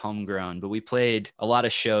played with Homegrown, but we played a lot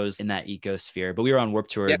of shows in that ecosphere. But we were on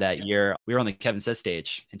Warped Tour that year. We were on the Kevin Says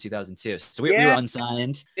stage in 2002. So we were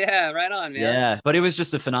unsigned. Yeah, right on, man. Yeah, but it was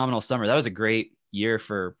just a phenomenal summer. That was a great year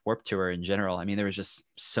for Warped Tour in general. I mean, there was just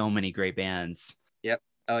so many great bands. Yep.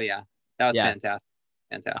 Oh, yeah. That was Yeah. fantastic.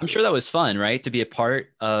 I'm Fantastic. sure that was fun, right? To be a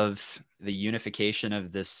part of the unification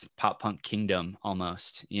of this pop punk kingdom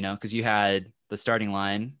almost, you know, because you had the Starting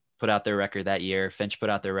Line put out their record that year, Finch put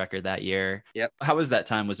out their record that year. Yep. How was that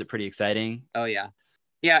time? Was it pretty exciting? Oh yeah.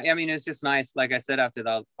 Yeah. I mean, it was just nice. Like I said, after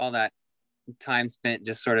all that time spent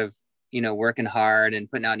just sort of, working hard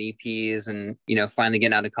and putting out EPs and, finally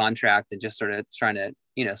getting out of contract and just sort of trying to,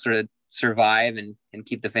 sort of survive and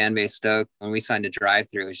keep the fan base stoked. When we signed a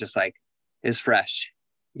Drive Thru, it was just like, it's fresh.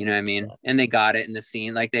 You know what I mean? And they got it in the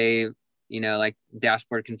scene. Like they, like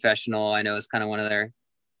Dashboard Confessional, I know is kind of one of their,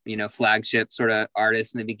 flagship sort of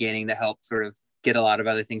artists in the beginning that helped sort of get a lot of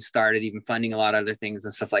other things started, even funding a lot of other things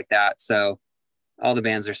and stuff like that. So all the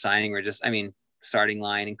bands they're signing were just, I mean, Starting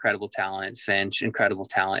Line, incredible talent. Finch, incredible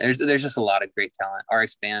talent. There's just a lot of great talent.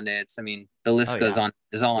 RX Bandits. I mean, the list goes on.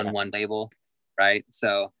 Is all on one label, right?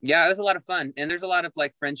 So yeah, it was a lot of fun. And there's a lot of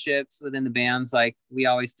like friendships within the bands. Like we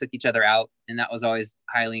always took each other out, and that was always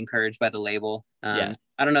highly encouraged by the label. I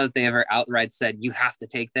don't know if they ever outright said you have to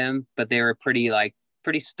take them, but they were pretty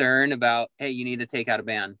stern about, hey, you need to take out a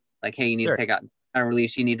band. Like, hey, you need to take out a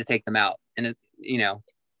release. You need to take them out, and it,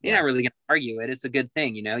 you're not really going to argue it. It's a good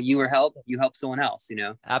thing, you help someone else,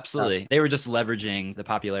 Absolutely. They were just leveraging the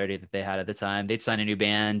popularity that they had at the time. They'd sign a new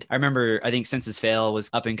band. I remember, I think Senses Fail was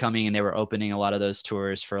up and coming, and they were opening a lot of those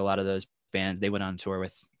tours for a lot of those bands. They went on tour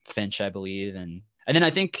with Finch, I believe. And then I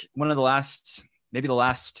think maybe the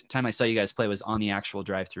last time I saw you guys play was on the actual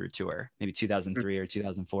Drive Thru tour, maybe 2003 or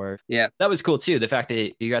 2004. Yeah. That was cool too. The fact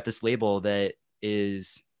that you got this label that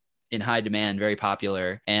is in high demand, very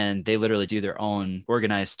popular, and they literally do their own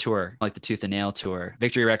organized tour, like the Tooth and Nail tour.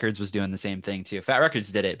 Victory Records was doing the same thing too. Fat Records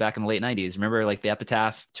did it back in the late 90s. Remember like the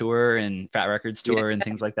Epitaph tour and Fat Records tour and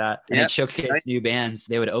things like that? And they'd showcase new bands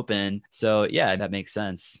they would open. So yeah, that makes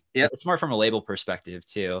sense. Yeah. It's more from a label perspective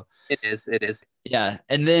too. It is. Yeah.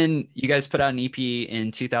 And then you guys put out an EP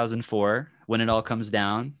in 2004, When It All Comes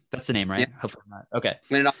Down. That's the name, right? Yeah. Hopefully not. Okay.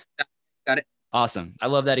 When It All Comes Down. Got it. Awesome. I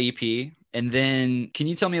love that EP. And then can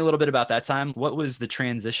you tell me a little bit about that time? What was the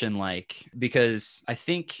transition like? Because I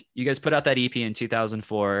think you guys put out that EP in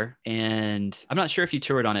 2004, and I'm not sure if you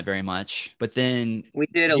toured on it very much, but then we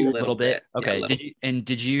did a little bit. Okay. Yeah,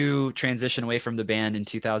 did you transition away from the band in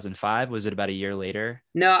 2005? Was it about a year later?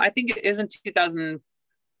 No, I think it was in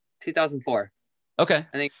 2004. Okay.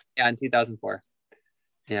 I think, in 2004.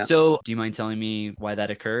 Yeah. So do you mind telling me why that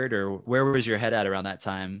occurred, or where was your head at around that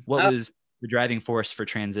time? What was the driving force for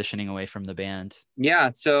transitioning away from the band? Yeah.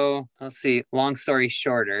 So let's see, long story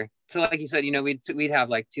shorter. So like you said, we'd have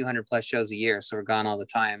like 200 plus shows a year. So we're gone all the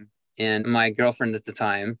time. And my girlfriend at the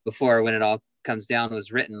time, before When It All Comes Down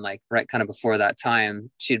was written, like right kind of before that time,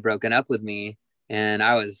 she'd broken up with me, and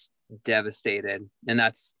I was devastated. And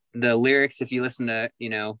that's the lyrics. If you listen to,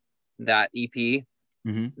 that EP,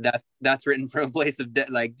 that's written from a place of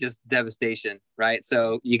just devastation, right?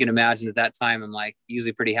 So you can imagine at that time I'm like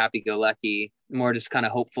usually pretty happy-go-lucky, more just kind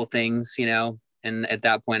of hopeful things, and at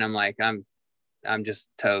that point I'm like I'm just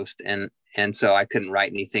toast, and so I couldn't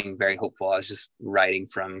write anything very hopeful. I was just writing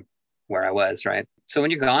from where I was, right? So when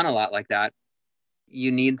you're gone a lot like that,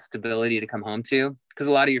 you need stability to come home to, because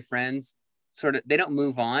a lot of your friends sort of, they don't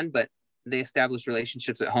move on, but they establish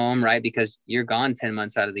relationships at home, right? Because you're gone 10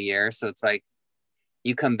 months out of the year, so it's like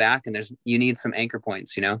you come back and you need some anchor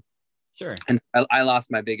points, Sure. And I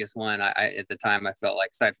lost my biggest one. I at the time I felt like,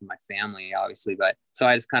 aside from my family, obviously, but so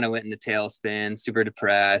I just kind of went into tailspin, super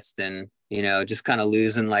depressed, and, just kind of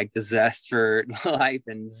losing like the zest for life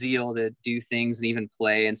and zeal to do things and even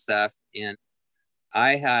play and stuff. And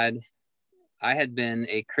I had been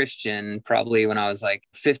a Christian probably when I was like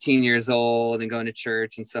 15 years old and going to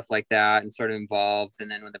church and stuff like that and sort of involved. And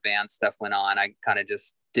then when the band stuff went on, I kind of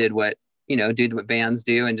just did what bands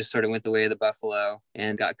do and just sort of went the way of the buffalo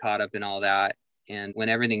and got caught up in all that. And when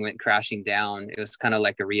everything went crashing down, it was kind of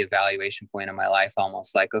like a reevaluation point in my life,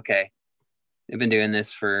 almost like, okay, I've been doing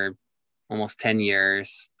this for almost 10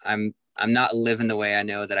 years. I'm not living the way I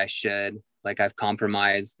know that I should. Like I've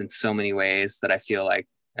compromised in so many ways that I feel like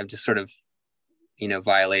I've just sort of,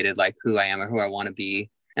 violated like who I am or who I want to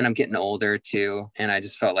be. And I'm getting older too. And I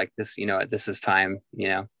just felt like this, this is time,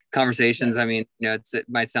 conversations. I mean, it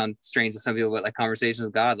might sound strange to some people, but like conversations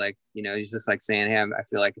with God, like, he's just like saying, hey, I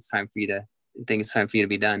feel like it's time for you to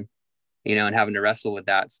be done, and having to wrestle with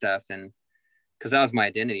that stuff. And because that was my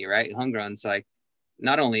identity, right? Homegrown's like,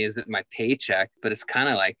 not only is it my paycheck, but it's kind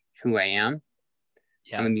of like who I am.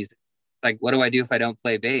 Yeah. I'm a musician. Like, what do I do if I don't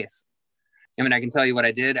play bass? I mean, I can tell you what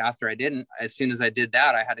I did after I didn't. As soon as I did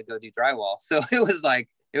that, I had to go do drywall. So it was like,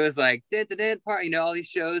 all these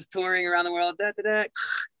shows touring around the world,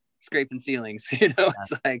 scraping ceilings,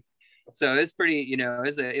 It's like, So it was pretty,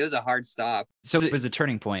 it was a hard stop. So it was a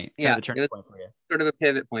turning point. Yeah, Kind of a turning point for you. sort of a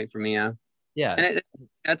pivot point for me. Yeah. Yeah. And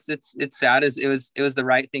it's sad as it was the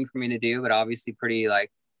right thing for me to do, but obviously pretty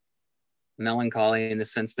like melancholy in the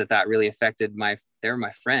sense that really affected they were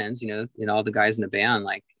my friends, all the guys in the band,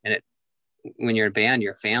 like, and when you're a band,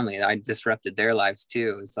 you're family. I disrupted their lives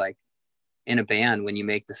too. It's like in a band, when you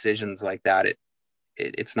make decisions like that,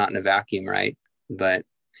 it's not in a vacuum, right? But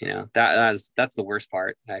that's the worst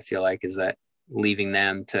part, I feel like, is that leaving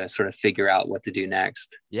them to sort of figure out what to do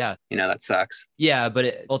next. Yeah. That sucks. Yeah.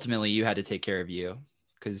 But ultimately you had to take care of you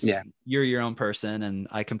because you're your own person. And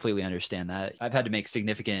I completely understand that. I've had to make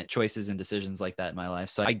significant choices and decisions like that in my life.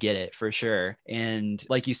 So I get it for sure. And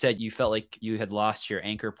like you said, you felt like you had lost your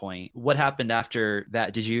anchor point. What happened after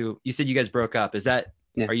that? You said you guys broke up.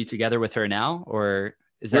 Are you together with her now, or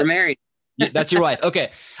is that? We're married. That's your wife. Okay.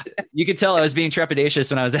 You could tell I was being trepidatious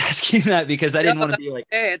when I was asking that, because I didn't want to be like,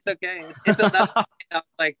 hey, it's okay.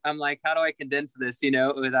 I'm like, how do I condense this,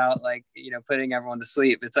 without like, putting everyone to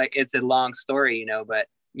sleep? It's like, it's a long story, but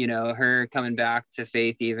her coming back to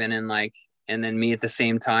faith even, and then me at the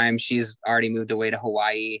same time. She's already moved away to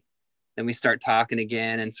Hawaii. Then we start talking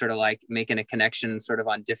again and sort of like making a connection sort of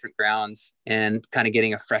on different grounds and kind of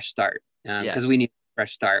getting a fresh start. Because we need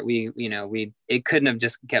fresh start. It couldn't have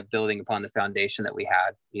just kept building upon the foundation that we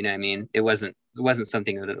had. You know what I mean? It wasn't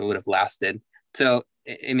something that would have lasted. So,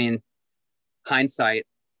 I mean, hindsight,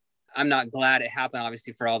 I'm not glad it happened,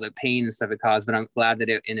 obviously, for all the pain and stuff it caused, but I'm glad that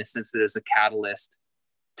it, in a sense, that it was a catalyst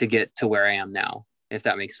to get to where I am now, if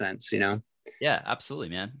that makes sense, Yeah, absolutely,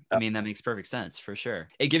 man. I mean, that makes perfect sense for sure.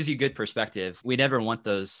 It gives you good perspective. We never want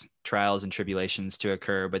those trials and tribulations to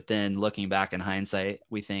occur, but then looking back in hindsight,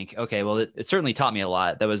 we think, okay, well, it certainly taught me a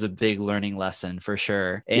lot. That was a big learning lesson for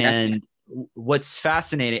sure. And what's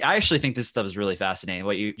fascinating, I actually think this stuff is really fascinating.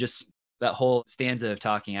 That whole stanza of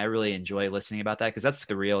talking, I really enjoy listening about that, because that's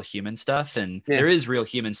the real human stuff. And there is real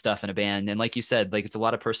human stuff in a band. And like you said, like, it's a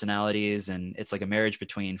lot of personalities, and it's like a marriage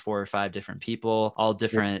between 4 or 5 different people, all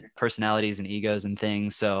different personalities and egos and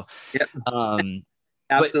things. So,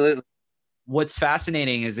 absolutely. What's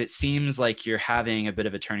fascinating is it seems like you're having a bit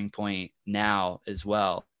of a turning point now as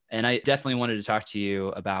well. And I definitely wanted to talk to you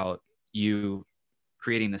about you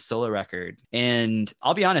creating the solo record. And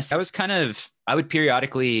I'll be honest, I would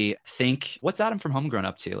periodically think, what's Adam from Homegrown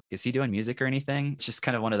up to? Is he doing music or anything? It's just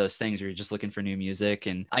kind of one of those things where you're just looking for new music.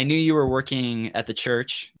 And I knew you were working at the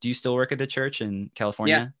church. Do you still work at the church in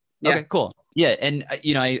California? Yeah. Okay, cool. Yeah. And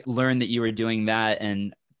I learned that you were doing that.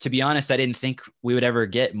 And to be honest, I didn't think we would ever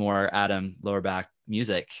get more Adam Lowerback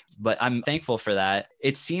music, but I'm thankful for that.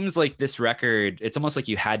 It seems like this record, it's almost like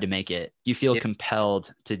you had to make it. You feel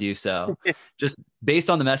compelled to do so. Just based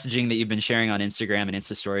on the messaging that you've been sharing on Instagram and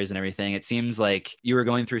Insta stories and everything, it seems like you were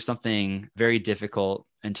going through something very difficult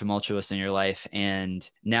and tumultuous in your life. And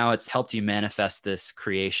now it's helped you manifest this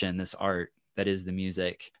creation, this art that is the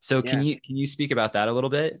music. So can you speak about that a little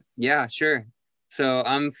bit? Yeah, sure. So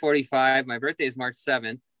I'm 45. My birthday is March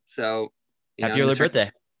 7th. So happy early birthday.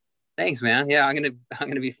 Thanks, man. Yeah, I'm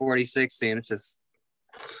gonna be 46 soon. It's just,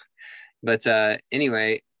 but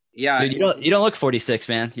anyway, yeah. Dude, you don't look 46,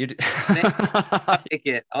 man. I'll take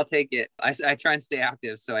it. I try and stay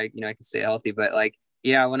active so I can stay healthy. But like,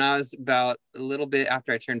 yeah, when I was about a little bit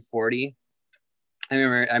after I turned 40, I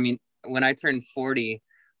remember. I mean, when I turned 40,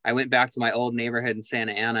 I went back to my old neighborhood in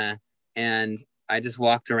Santa Ana, and I just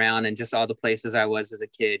walked around and just all the places I was as a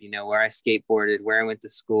kid. Where I skateboarded, where I went to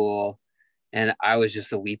school. And I was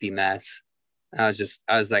just a weepy mess. I was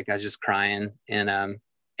just crying. And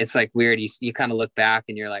it's like weird. You kind of look back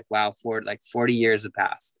and you're like, wow, 40 years have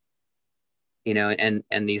passed, and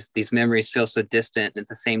these memories feel so distant. And at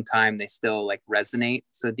the same time, they still like resonate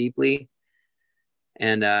so deeply.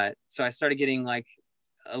 And so I started getting like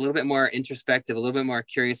a little bit more introspective, a little bit more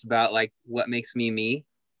curious about like what makes me me.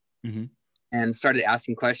 Mm-hmm. And started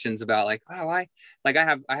asking questions about like, oh, why? Like I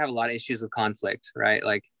have a lot of issues with conflict, right?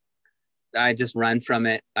 Like, I just run from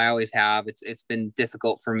it. I always have. It's been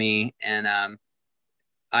difficult for me, and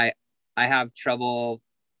I have trouble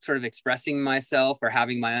sort of expressing myself or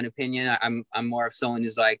having my own opinion. I'm more of someone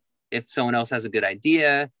who's like, if someone else has a good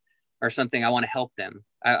idea or something, I want to help them.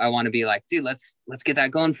 I want to be like, dude, let's get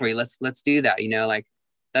that going for you. Let's do that. Like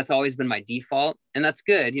that's always been my default, and that's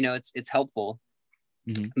good. It's helpful.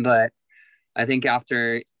 Mm-hmm. But I think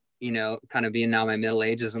after kind of being now my middle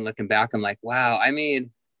ages and looking back, I'm like, wow, I made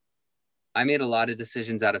a lot of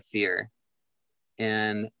decisions out of fear,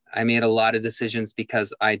 and I made a lot of decisions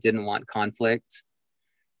because I didn't want conflict.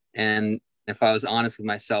 And if I was honest with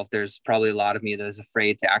myself, there's probably a lot of me that is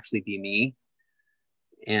afraid to actually be me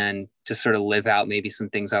and just sort of live out maybe some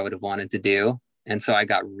things I would have wanted to do. And so I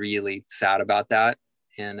got really sad about that.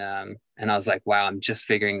 And I was like, wow, I'm just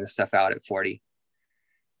figuring this stuff out at 40.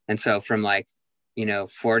 And so from like,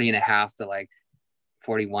 40 and a half to like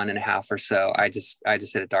 41 and a half or so, I just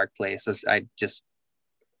hit a dark place. I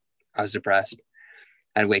was depressed.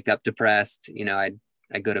 I'd wake up depressed.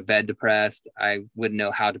 I'd go to bed depressed. I wouldn't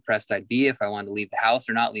know how depressed I'd be if I wanted to leave the house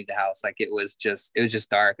or not leave the house. Like it was just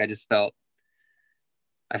dark. I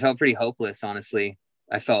felt pretty hopeless, honestly.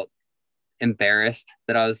 I felt embarrassed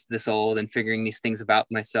that I was this old and figuring these things about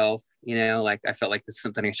myself. Like I felt like this is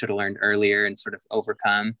something I should have learned earlier and sort of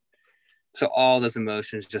overcome. So all those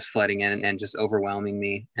emotions just flooding in and just overwhelming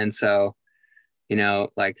me. And so,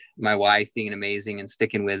 like my wife being amazing and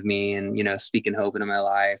sticking with me and, speaking hope into my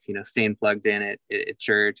life, staying plugged in at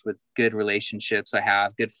church with good relationships. I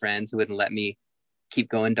have good friends who wouldn't let me keep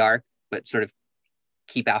going dark, but sort of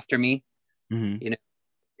keep after me,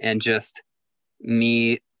 and just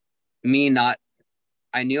me not,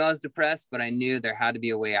 I knew I was depressed, but I knew there had to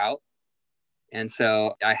be a way out. And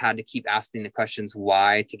so I had to keep asking the questions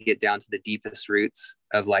why to get down to the deepest roots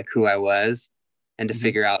of like who I was and to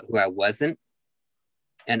figure out who I wasn't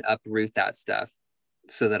and uproot that stuff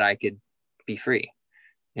so that I could be free.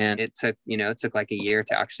 And it took like a year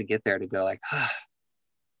to actually get there, to go like,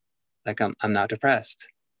 like I'm not depressed.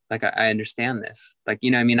 Like I understand this. Like,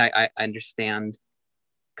 I understand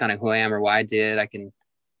kind of who I am or why I did. I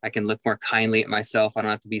can look more kindly at myself. I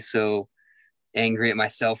don't have to be so angry at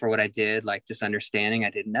myself for what I did. Like just understanding I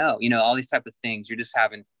didn't know, all these type of things. You're just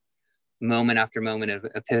having moment after moment of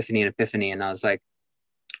epiphany. And I was like,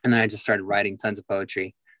 and then I just started writing tons of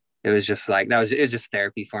poetry. It was just like, it was just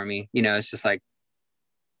therapy for me. It's just like,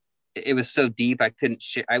 it was so deep. I couldn't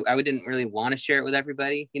share. I didn't really want to share it with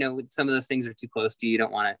everybody. Some of those things are too close to you. You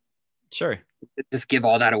don't want to just give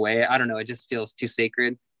all that away. I don't know. It just feels too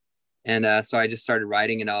sacred. And so I just started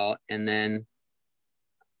writing it all. And then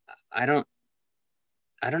I don't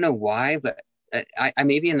know why, but I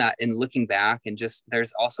maybe in looking back, and just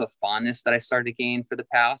there's also a fondness that I started to gain for the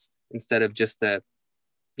past instead of just the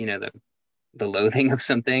loathing of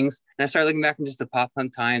some things. And I started looking back in just the pop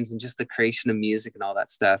punk times and just the creation of music and all that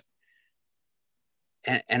stuff.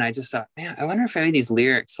 And I just thought, man, I wonder if any of these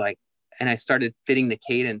lyrics, like, and I started fitting the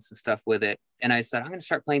cadence and stuff with it. And I said, I'm going to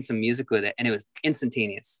start playing some music with it. And it was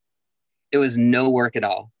instantaneous. It was no work at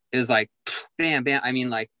all. It was like, bam, bam. I mean,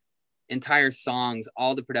 like entire songs,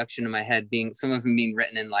 all the production in my head some of them being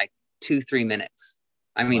written in like 2-3 minutes.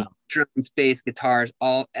 I mean, wow. Drums, bass, guitars,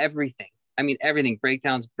 everything. I mean, everything,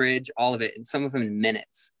 breakdowns, bridge, all of it. And some of them in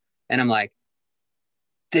minutes. And I'm like,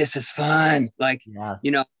 this is fun. Like,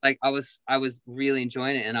 like I was really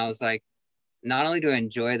enjoying it. And I was like, not only do I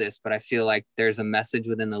enjoy this, but I feel like there's a message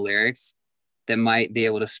within the lyrics that might be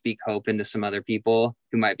able to speak hope into some other people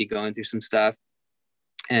who might be going through some stuff,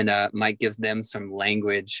 and might give them some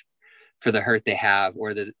language for the hurt they have,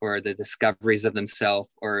 or the discoveries of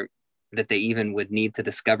themselves, or that they even would need to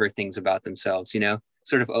discover things about themselves,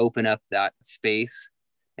 sort of open up that space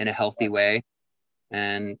in a healthy way.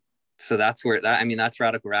 And so that's that's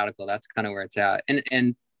radical. That's kind of where it's at.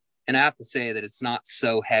 And I have to say that it's not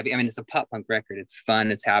so heavy. I mean, it's a pop punk record. It's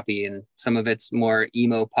fun. It's happy. And some of it's more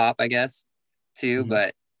emo pop, I guess, too,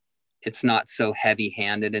 but it's not so heavy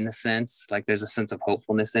handed in a sense. Like there's a sense of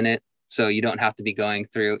hopefulness in it. So you don't have to be going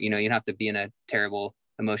through, you don't have to be in a terrible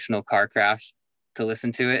emotional car crash to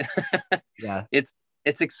listen to it. Yeah.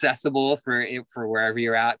 It's accessible for wherever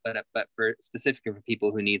you're at, but for specifically for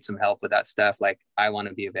people who need some help with that stuff, like I want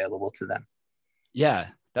to be available to them. Yeah,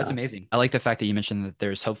 that's amazing. I like the fact that you mentioned that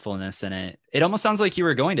there's hopefulness in it. It almost sounds like you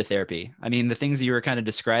were going to therapy. I mean, the things you were kind of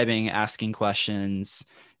describing, asking questions,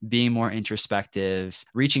 being more introspective,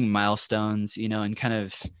 reaching milestones, and kind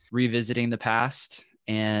of revisiting the past.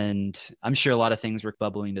 And I'm sure a lot of things were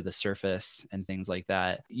bubbling to the surface and things like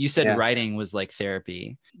that. You said writing was like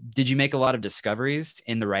therapy. Did you make a lot of discoveries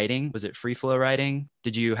in the writing? Was it free flow writing?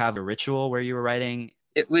 Did you have a ritual where you were writing?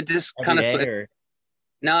 It would just kind of,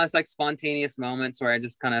 no, it's like spontaneous moments where I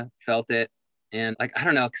just kind of felt it. And like, I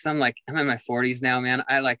don't know, cause I'm in my 40s now, man.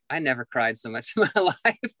 I never cried so much in my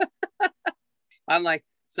life. I'm like,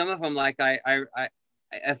 some of them, like I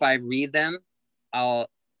if I read them, I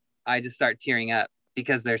just start tearing up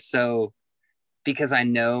because because I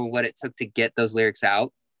know what it took to get those lyrics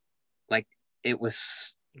out. Like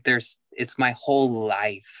it's my whole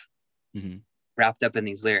life wrapped up in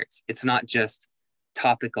these lyrics. It's not just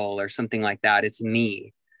topical or something like that. It's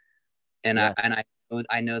me. And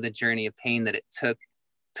I know the journey of pain that it took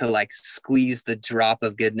to like squeeze the drop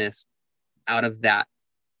of goodness out of that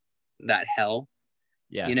hell.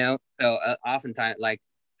 Yeah. So oftentimes, like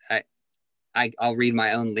I'll read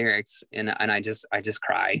my own lyrics and I just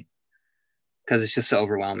cry because it's just so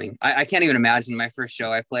overwhelming. I can't even imagine my first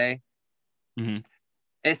show I play. Mm-hmm.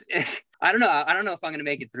 I don't know. I don't know if I'm gonna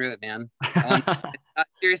make it through it, man.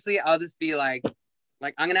 Seriously, I'll just be like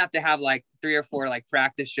I'm gonna have to have like 3 or 4 like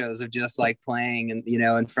practice shows of just like playing and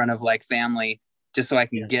in front of like family, just so I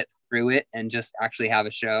can get through it and just actually have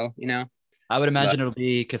a show. I would imagine it'll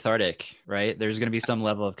be cathartic, right? There's going to be some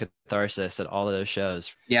level of catharsis at all of those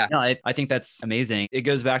shows. Yeah. No, I think that's amazing. It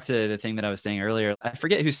goes back to the thing that I was saying earlier. I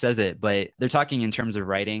forget who says it, but they're talking in terms of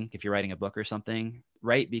writing. If you're writing a book or something,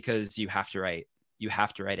 write because you have to write. You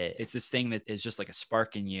have to write it. It's this thing that is just like a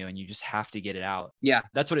spark in you and you just have to get it out. Yeah.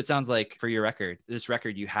 That's what it sounds like for your record. This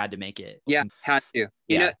record, you had to make it. Yeah, had to.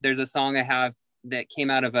 You know, there's a song I have that came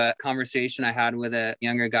out of a conversation I had with a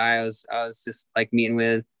younger guy I was just like meeting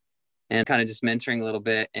with and kind of just mentoring a little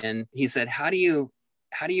bit. And he said, how do you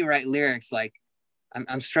write lyrics? Like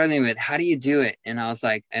I'm struggling with, how do you do it? And I was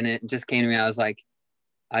like, and it just came to me.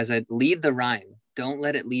 I said, lead the rhyme. Don't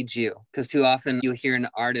let it lead you. Because too often you'll hear an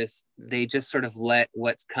artist, they just sort of let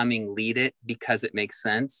what's coming lead it because it makes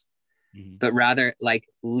sense. Mm-hmm. But rather like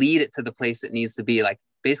lead it to the place it needs to be. Like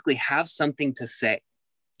basically have something to say.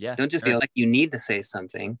 Yeah. Don't just feel like you need to say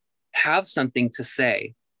something. Have something to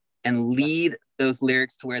say and lead those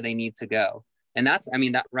lyrics to where they need to go. And that's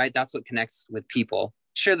what connects with people.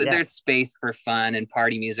 Sure that there's space for fun and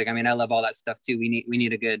party music. I mean, I love all that stuff too. We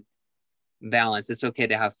need a good balance. It's okay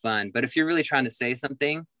to have fun, but if you're really trying to say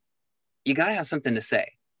something, you got to have something to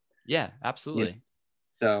say. Yeah, absolutely.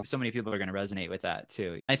 So many people are going to resonate with that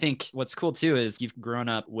too. I think what's cool too is you've grown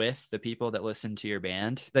up with the people that listen to your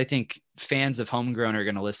band. I think fans of Homegrown are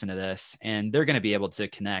going to listen to this and they're going to be able to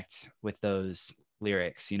connect with those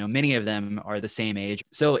lyrics. Many of them are the same age.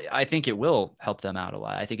 So I think it will help them out a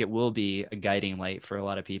lot. I think it will be a guiding light for a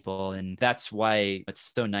lot of people. And that's why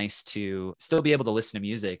it's so nice to still be able to listen to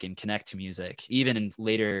music and connect to music, even in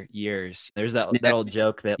later years. There's that old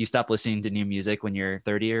joke that you stop listening to new music when you're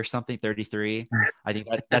 30 or something, 33. I think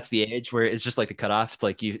that's the age where it's just like the cutoff. It's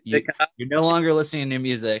like you're no longer listening to new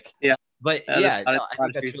music. Yeah. But I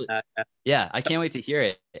think that's really, I can't wait to hear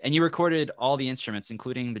it. And you recorded all the instruments,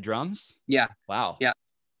 including the drums? Yeah. Wow.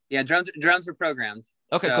 Yeah. Drums are programmed.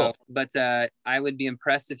 Okay, cool. But I would be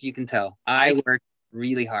impressed if you can tell. I worked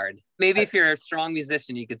really hard. Maybe if you're a strong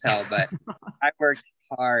musician, you could tell, but I worked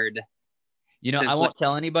hard. I won't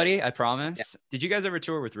tell anybody, I promise. Yeah. Did you guys ever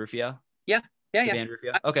tour with Rufio? Yeah. Band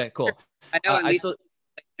Rufio? Okay, cool. I know at least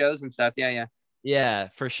shows and stuff. Yeah. Yeah,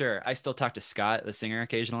 for sure. I still talk to Scott, the singer,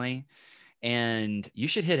 occasionally. And you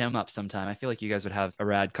should hit him up sometime. I feel like you guys would have a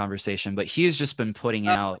rad conversation, but he's just been putting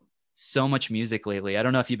out so much music lately. I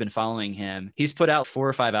don't know if you've been following him. He's put out 4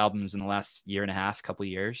 or 5 albums in the last year and a half, couple of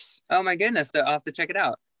years. Oh my goodness. I'll have to check it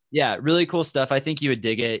out. Yeah, really cool stuff. I think you would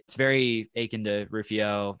dig it. It's very akin to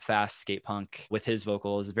Rufio, fast skate punk with his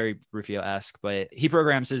vocals, very Rufio-esque, but he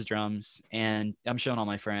programs his drums and I'm showing all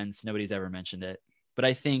my friends. Nobody's ever mentioned it. But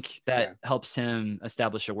I think that helps him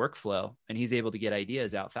establish a workflow and he's able to get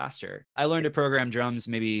ideas out faster. I learned to program drums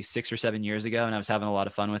maybe 6 or 7 years ago and I was having a lot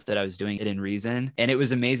of fun with it. I was doing it in Reason and it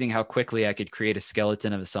was amazing how quickly I could create a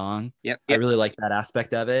skeleton of a song. Yep. I really like that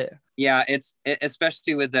aspect of it. Yeah,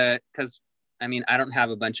 especially with because I don't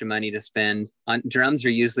have a bunch of money to spend on drums. Are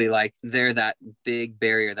usually like they're that big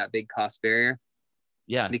barrier, that big cost barrier.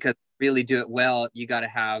 Yeah. Because really do it well, you got to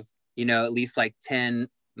have, at least like 10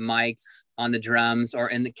 mics on the drums or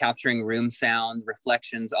in the capturing room sound,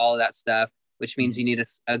 reflections, all of that stuff, which means you need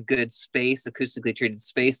a good space, acoustically treated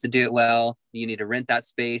space to do it well. You need to rent that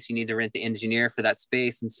space. You need to rent the engineer for that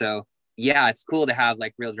space. And so, yeah, it's cool to have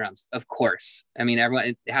like real drums, of course.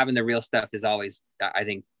 Everyone having the real stuff is always, I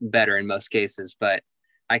think, better in most cases, but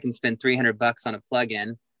I can spend $300 on a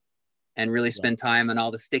plugin and really spend time on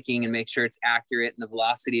all the sticking and make sure it's accurate and the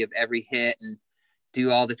velocity of every hit and do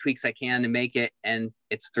all the tweaks I can to make it. And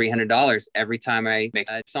it's $300 every time I make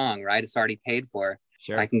a song, right? It's already paid for.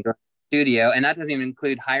 Sure. I can go to the studio and that doesn't even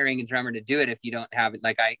include hiring a drummer to do it. If you don't have it,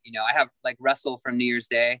 like I have like Russell from New Year's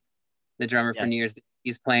Day, the drummer from New Year's Day,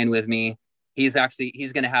 he's playing with me. He's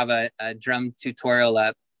going to have a drum tutorial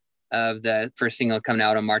up of the first single coming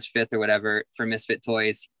out on March 5th or whatever for Misfit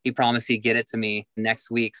Toys. He promised he'd get it to me next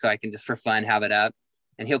week so I can just for fun have it up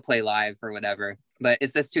and he'll play live or whatever, but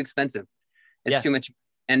that's too expensive. It's too much.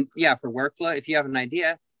 And for workflow, if you have an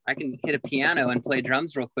idea, I can hit a piano and play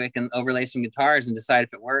drums real quick and overlay some guitars and decide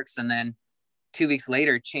if it works. And then 2 weeks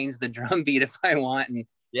later, change the drum beat if I want. And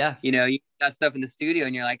you got stuff in the studio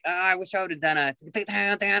and you're like, I wish I would have done a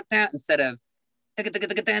instead of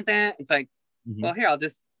it's like, well, here, I'll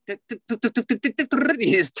just you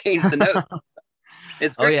just change the note.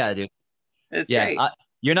 It's great. Oh yeah, dude. It's great.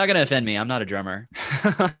 You're not gonna offend me. I'm not a drummer.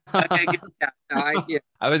 Okay, good. Yeah, no, yeah.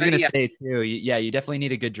 I was But gonna yeah, say too. Yeah, you definitely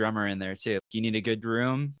need a good drummer in there too. You need a good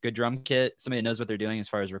room, good drum kit, somebody that knows what they're doing as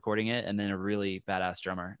far as recording it, and then a really badass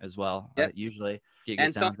drummer as well. yeah. Usually get good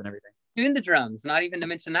And so sounds and everything. tune the drums. Not even to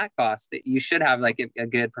mention that cost. That you should have like a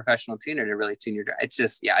good professional tuner to really tune your drum. It's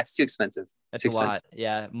just yeah, it's too expensive. It's That's too a expensive. lot.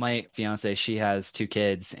 Yeah, my fiance, she has 2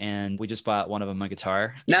 kids, and we just bought one of them a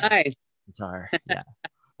guitar. Nice. Guitar. Yeah.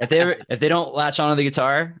 If they don't latch onto the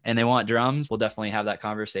guitar and they want drums, we'll definitely have that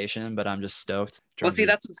conversation. But I'm just stoked. Well, Drums see, are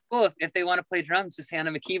that's what's cool. If they want to play drums, just hand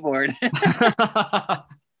them a keyboard.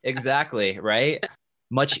 exactly right.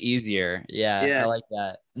 Much easier. Yeah, I Yeah. like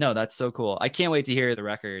that. No, that's so cool. I can't wait to hear the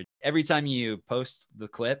record. Every time you post the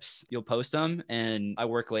clips, you'll post them, and I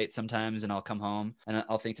work late sometimes, and I'll come home and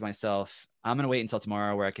I'll think to myself, I'm gonna wait until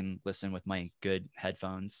tomorrow where I can listen with my good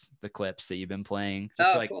headphones, the clips that you've been playing, just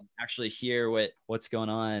Oh, so I can cool. actually hear what's going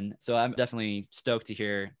on. So I'm definitely stoked to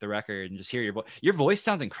hear the record and just hear your voice. Your voice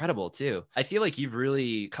sounds incredible too. I feel like you've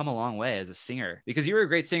really come a long way as a singer because you were a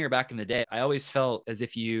great singer back in the day. I always felt as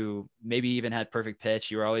if you maybe even had perfect pitch.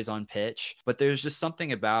 You were always on pitch, but there's just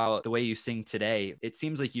something about the way you sing today. It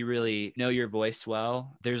seems like you really know your voice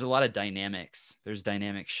well. There's a lot of dynamics. There's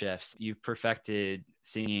dynamic shifts. You've perfected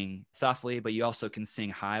singing softly, but you also can sing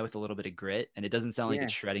high with a little bit of grit, and it doesn't sound like Yeah.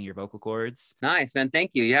 it's shredding your vocal cords. Nice, man.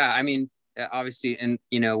 Thank you. Yeah. I mean, obviously, and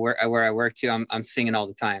you know, where I work too, I'm singing all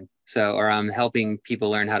the time. So, or I'm helping people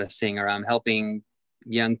learn how to sing, or I'm helping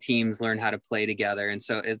young teams learn how to play together. And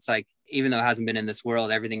so it's like, even though it hasn't been in this world,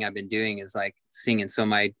 everything I've been doing is like singing.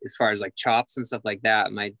 So as far as like chops and stuff like that,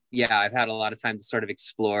 I've had a lot of time to sort of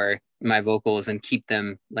explore my vocals and keep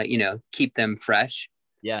them like, keep them fresh.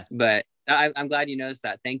 Yeah, But I'm glad you noticed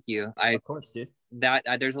that. Thank you. of course, dude.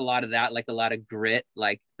 There's a lot of that, like a lot of grit,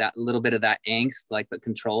 like that little bit of that angst, like but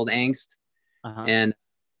controlled angst, Uh-huh. and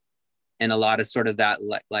a lot of sort of that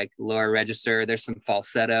like lower register. There's some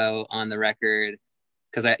falsetto on the record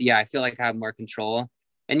because I feel like I have more control.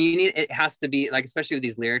 And it has to be like, especially with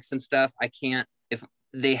these lyrics and stuff. I can't if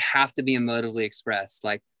they have to be emotively expressed.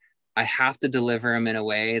 Like I have to deliver them in a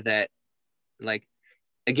way that, like,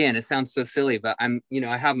 again, it sounds so silly, but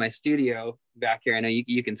I have my studio back here. I know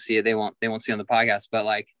you can see it. They won't see on the podcast, but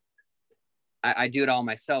like I do it all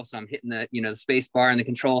myself. So I'm hitting the space bar and the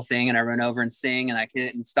control thing, and I run over and sing, and I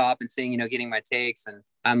hit and stop and sing, getting my takes, and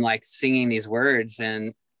I'm like singing these words.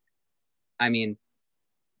 And I mean,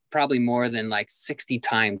 probably more than like 60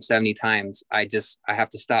 times, 70 times, I have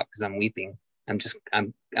to stop because I'm weeping.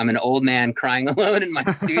 I'm an old man crying alone in my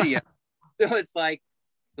studio. So it's like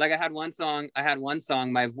I had one song,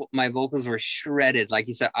 my vocals were shredded. Like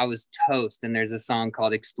you said, I was toast. And there's a song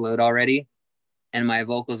called Explode Already, and my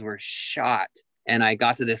vocals were shot. And I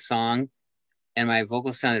got to this song and my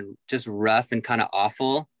vocals sounded just rough and kind of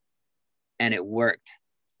awful, and it worked.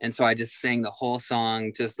 And so I just sang the whole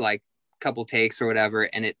song, just like a couple takes or whatever.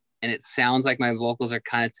 And it sounds like my vocals are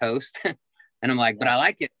kind of toast. And I'm like, but I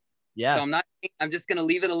like it. Yeah. So I'm just going to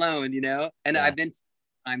leave it alone, And Yeah. I've been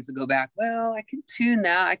times to go back, well, I could tune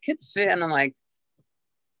that, I could fit. And I'm like,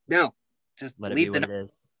 no, just Let it be leave what it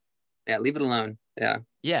is. Yeah, leave it alone. Yeah.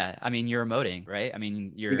 Yeah. I mean, you're emoting, right? I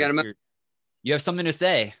mean, You gotta you have something to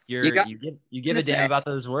say. You give a damn say. about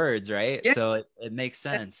those words, right? Yeah. So it makes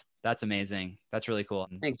sense. That's amazing. That's really cool.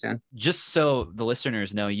 Thanks, man. Just so the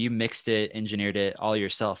listeners know, you mixed it, engineered it all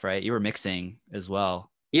yourself, right? You were mixing as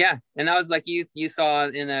well. Yeah. And that was like you saw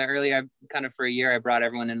in the earlier, kind of for a year, I brought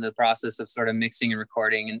everyone into the process of sort of mixing and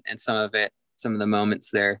recording and some of the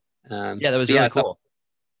moments there. Yeah, that was really cool.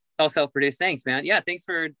 It's all self-produced. Thanks, man. Yeah. Thanks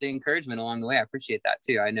for the encouragement along the way. I appreciate that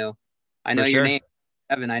too. I know your sure. name,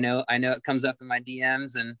 Evan. I know it comes up in my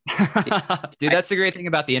DMs, and dude, that's the great thing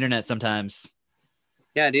about the internet sometimes.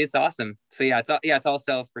 Yeah, dude, it's awesome. So it's all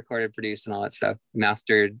self-recorded, produced, and all that stuff.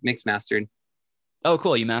 Mixed mastered. Oh,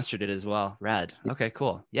 cool. You mastered it as well. Rad. Okay,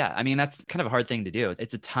 cool. Yeah. I mean, that's kind of a hard thing to do.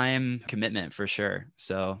 It's a time commitment for sure.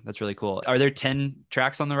 So that's really cool. Are there 10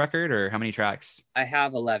 tracks on the record, or how many tracks? I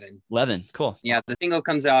have 11. 11. Cool. Yeah. The single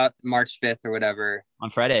comes out March 5th or whatever.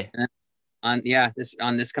 On Friday. On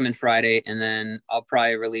this coming Friday. And then I'll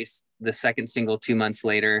probably release the second single 2 months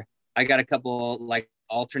later. I got a couple like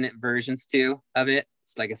alternate versions too of it.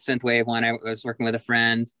 It's like a synthwave one. I was working with a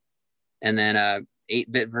friend, and then a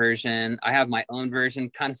 8-bit version. I have my own version.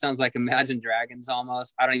 Kind of sounds like Imagine Dragons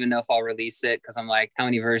almost. I don't even know if I'll release it because I'm like, how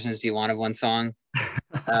many versions do you want of one song?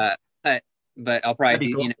 But I'll probably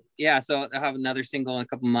do, cool. So I'll have another single in a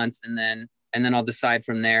couple months, and then I'll decide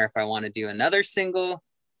from there if I want to do another single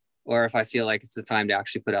or if I feel like it's the time to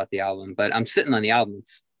actually put out the album. But I'm sitting on the album.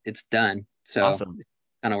 It's done. So awesome.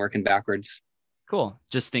 Kind of working backwards. Cool.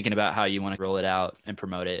 Just thinking about how you want to roll it out and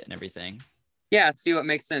promote it and everything. Yeah, see what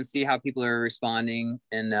makes sense, see how people are responding,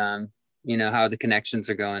 and you know, how the connections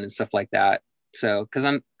are going and stuff like that. So because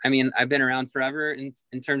I mean, I've been around forever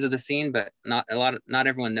in terms of the scene, but not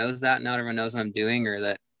everyone knows that. Not everyone knows what I'm doing, or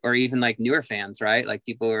that, or even like newer fans, right? Like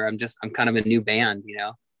people are, I'm kind of a new band, you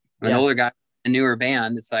know. I'm an Yeah. older guy, a newer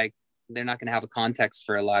band. It's like they're not going to have a context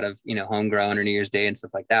for a lot of, you know, homegrown or New Year's Day and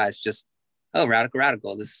stuff like that. It's just, oh,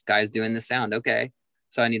 radical, this guy's doing this sound, okay.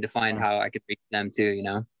 So I need to find how I could reach them too, you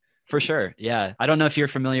know. For sure. Yeah. I don't know if you're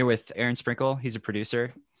familiar with Aaron Sprinkle. He's a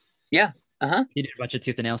producer. Yeah. Uh-huh. He did a bunch of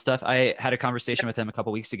Tooth and Nail stuff. I had a conversation with him a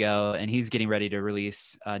couple weeks ago, and he's getting ready to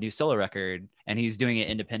release a new solo record, and he's doing it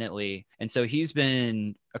independently. And so he's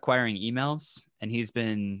been acquiring emails, and he's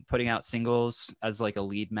been putting out singles as like a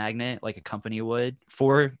lead magnet, like a company would,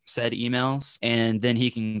 for said emails. And then he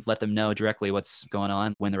can let them know directly what's going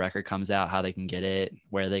on when the record comes out, how they can get it,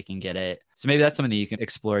 where they can get it. So maybe that's something that you can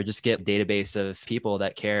explore. Just get a database of people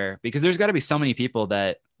that care, because there's got to be so many people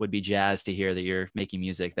that would be jazzed to hear that you're making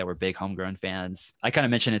music, that were big homegrown fans. I kind of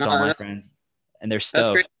mentioned it to all my friends, and they're stoked.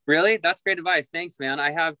 That's great. Really? That's great advice. Thanks, man.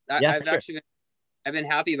 I've sure. actually I've been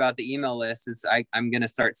happy about the email list. I'm going to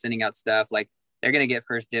start sending out stuff. Like they're going to get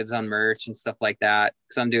first dibs on merch and stuff like that,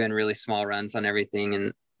 because I'm doing really small runs on everything.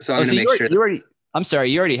 And so I'm going to make sure. I'm sorry,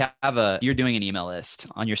 you already have you're doing an email list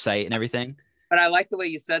on your site and everything. But I like the way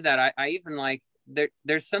you said that. I even like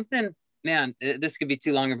there's something, man, this could be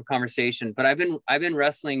too long of a conversation, but I've been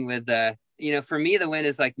wrestling with you know, for me, the win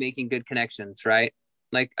is like making good connections, right?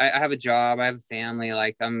 Like I have a job, I have a family,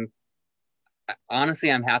 like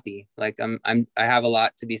honestly, I'm happy. Like I have a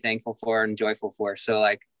lot to be thankful for and joyful for. So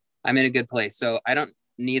like I'm in a good place. So I don't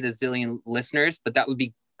need a zillion listeners, but that would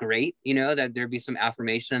be great, you know, that there'd be some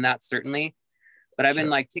affirmation in that, certainly. But I've been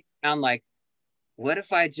like thinking around, like, what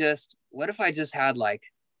if I just had like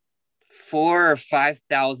 4,000 or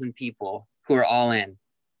 5,000 people who are all in,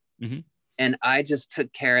 and I just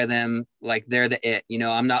took care of them like they're the it, you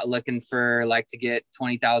know. I'm not looking for like to get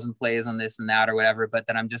 20,000 plays on this and that or whatever, but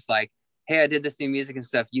then I'm just like, hey, I did this new music and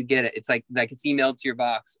stuff. You get it. It's like it's emailed to your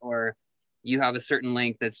box, or you have a certain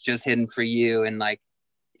link that's just hidden for you. And like,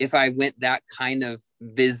 if I went that kind of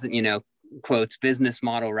you know, quotes business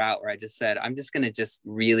model route, where I just said, I'm just going to just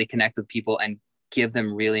really connect with people and give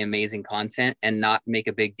them really amazing content and not make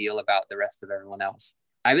a big deal about the rest of everyone else.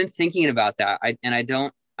 I've been thinking about that. I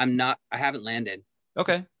haven't landed.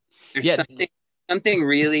 Okay. There's something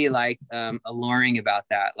really like alluring about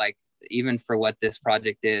that. Like even for what this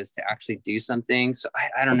project is, to actually do something. So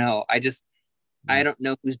I don't know. I don't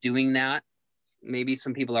know who's doing that. Maybe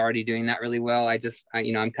some people are already doing that really well.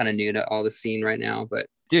 You know, I'm kind of new to all the scene right now, but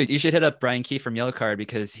dude, you should hit up Brian Key from Yellowcard,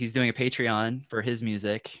 because he's doing a Patreon for his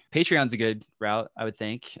music. Patreon's a good route, I would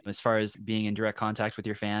think, as far as being in direct contact with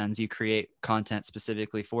your fans. You create content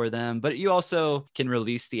specifically for them, but you also can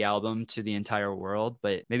release the album to the entire world.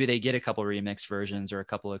 But maybe they get a couple remix versions or a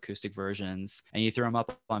couple acoustic versions, and you throw them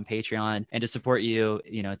up on Patreon. And to support you,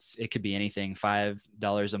 you know, it could be anything,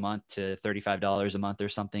 $5 a month to $35 a month or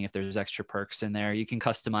something. If there's extra perks in there, you can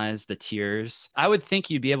customize the tiers. I would think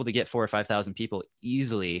you'd be able to get 4,000 or 5,000 people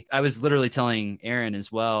easily. I was literally telling Aaron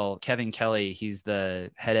as well, Kevin Kelly, he's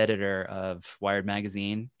the head editor of Wired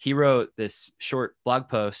Magazine. He wrote this short blog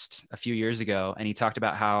post a few years ago, and he talked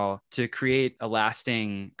about how to create a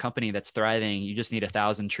lasting company that's thriving, you just need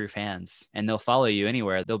 1,000 true fans, and they'll follow you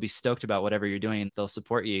anywhere. They'll be stoked about whatever you're doing. They'll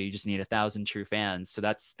support you. You just need 1,000 true fans. So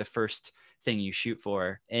that's the first thing you shoot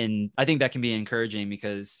for. And I think that can be encouraging,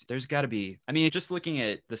 because there's got to be, I mean, just looking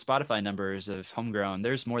at the Spotify numbers of Homegrown,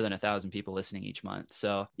 there's more than 1,000 people listening each month.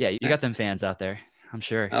 So yeah, you got them fans out there, I'm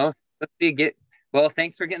sure. Oh, let's see. Well,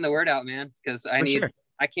 thanks for getting the word out, man, because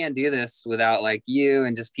I can't do this without like you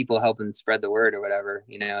and just people helping spread the word or whatever.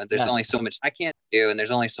 You know, there's only so much I can't do, and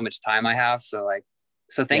there's only so much time I have. So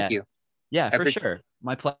thank you. Yeah, for sure.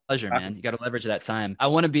 My pleasure, man. You got to leverage that time. I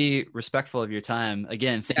want to be respectful of your time.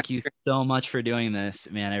 Again, thank you so much for doing this,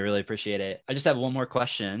 man. I really appreciate it. I just have one more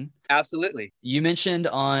question. Absolutely. You mentioned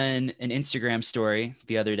on an Instagram story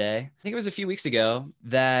the other day, I think it was a few weeks ago,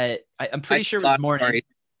 that I'm pretty sure it was morning.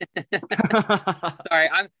 Sorry,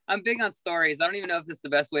 I'm big on stories. I don't even know if it's the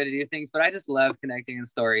best way to do things, but I just love connecting in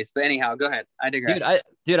stories. But anyhow, go ahead. I digress.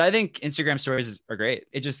 Dude, I think Instagram stories are great.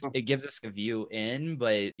 It gives us a view in,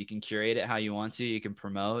 but you can curate it how you want to. You can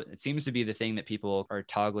promote. It seems to be the thing that people are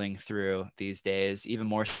toggling through these days, even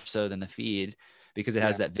more so than the feed, because it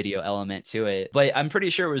has that video element to it. But I'm pretty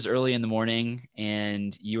sure it was early in the morning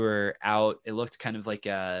and you were out. It looked kind of like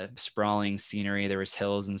a sprawling scenery. There was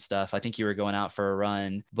hills and stuff. I think you were going out for a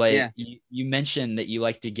run, but you mentioned that you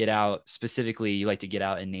like to get out, specifically, you like to get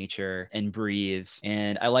out in nature and breathe.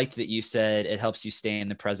 And I liked that you said it helps you stay in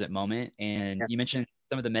the present moment. And you mentioned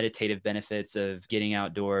some of the meditative benefits of getting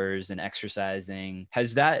outdoors and exercising.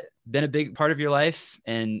 Has that been a big part of your life?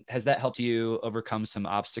 And has that helped you overcome some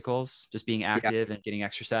obstacles, just being active and getting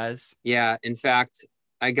exercise? Yeah. In fact,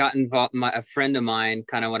 I got involved, a friend of mine,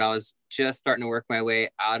 kind of when I was just starting to work my way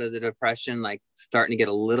out of the depression, like starting to get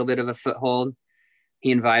a little bit of a foothold.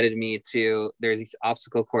 He invited me to, there's these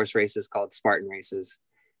obstacle course races called Spartan races.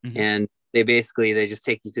 Mm-hmm. And they just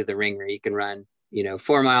take you through the ring where you can run,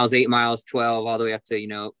 4 miles, 8 miles, 12, all the way up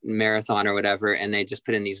to, marathon or whatever. And they just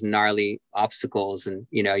put in these gnarly obstacles and,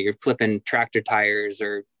 you're flipping tractor tires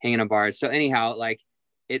or hanging on bars. So anyhow, like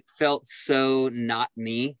it felt so not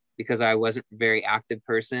me because I wasn't a very active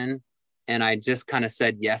person. And I just kind of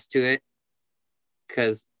said yes to it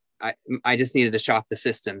because I just needed to shock the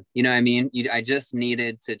system. You know what I mean? I just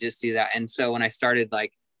needed to just do that. And so when I started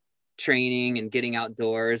like training and getting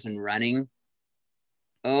outdoors and running,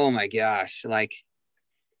 oh my gosh, like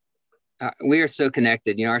we are so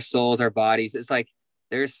connected, our souls, our bodies. It's like,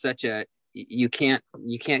 there's such you can't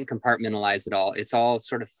compartmentalize it all. It's all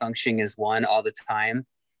sort of functioning as one all the time.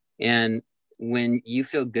 And when you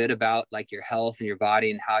feel good about like your health and your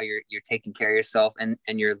body and how you're taking care of yourself and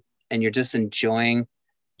you're just enjoying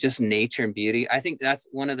just nature and beauty. I think that's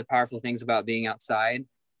one of the powerful things about being outside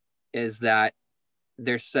is that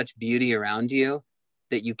there's such beauty around you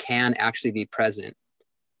that you can actually be present.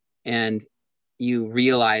 And you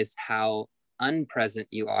realize how unpresent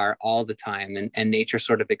you are all the time. And nature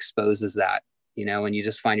sort of exposes that, when you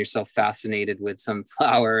just find yourself fascinated with some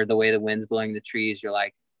flower, the way the wind's blowing the trees, you're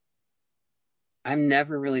like, I'm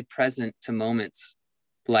never really present to moments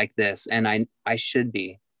like this. And I should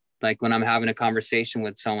be. Like when I'm having a conversation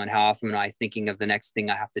with someone, how often am I thinking of the next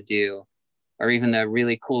thing I have to do, or even the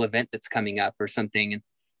really cool event that's coming up or something,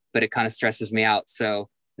 but it kind of stresses me out. So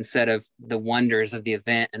instead of the wonders of the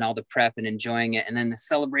event and all the prep and enjoying it, and then the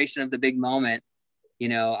celebration of the big moment,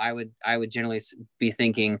 I would generally be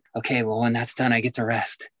thinking, okay, well, when that's done, I get to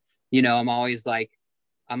rest. I'm always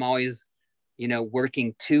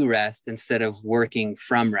working to rest instead of working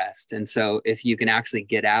from rest. And so if you can actually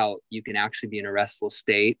get out, you can actually be in a restful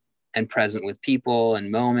state and present with people and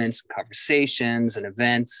moments, and conversations and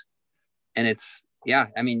events. And it's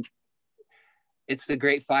the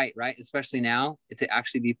great fight, right? Especially now, to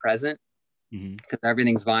actually be present because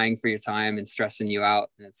everything's vying for your time and stressing you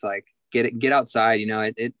out. And it's like, get outside,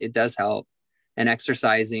 it does help. And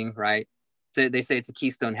exercising, right? So they say it's a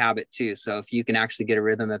keystone habit too. So if you can actually get a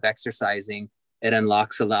rhythm of exercising, it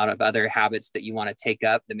unlocks a lot of other habits that you want to take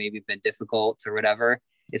up that maybe have been difficult or whatever.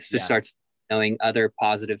 It just starts knowing other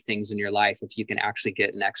positive things in your life if you can actually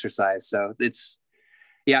get an exercise. So it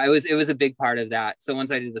was a big part of that. So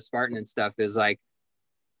once I did the Spartan and stuff, is like,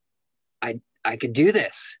 I could do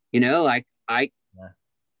this, like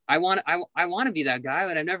I want to be that guy,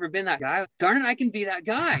 but I've never been that guy. Darn it, I can be that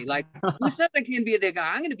guy. Like, who said I can be the guy?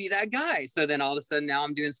 I'm going to be that guy. So then all of a sudden now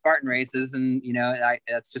I'm doing Spartan races and,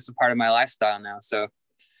 that's just a part of my lifestyle now. So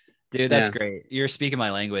dude, that's great. You're speaking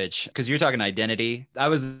my language because you're talking identity. I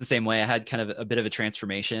was the same way. I had kind of a bit of a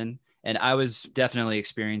transformation and I was definitely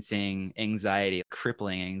experiencing anxiety,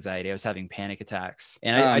 crippling anxiety. I was having panic attacks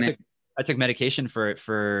and I took medication for it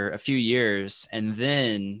for a few years. And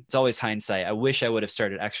then it's always hindsight. I wish I would have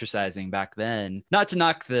started exercising back then. Not to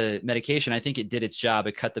knock the medication. I think it did its job.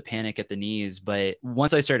 It cut the panic at the knees. But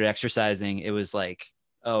once I started exercising, it was like,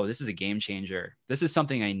 oh, this is a game changer. This is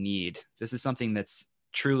something I need. This is something that's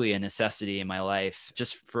truly a necessity in my life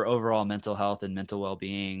just for overall mental health and mental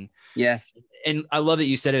well-being. Yes. And I love that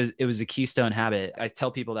you said it was a keystone habit. I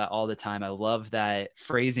tell people that all the time. I love that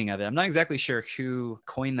phrasing of it. I'm not exactly sure who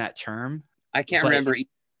coined that term. I can't remember.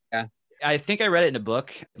 Yeah. I think I read it in a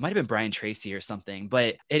book. It might have been Brian Tracy or something,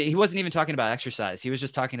 but he wasn't even talking about exercise. He was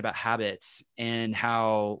just talking about habits and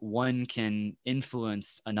how one can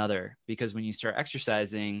influence another. Because when you start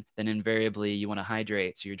exercising, then invariably you want to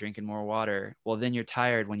hydrate. So you're drinking more water. Well, then you're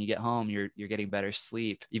tired when you get home, you're getting better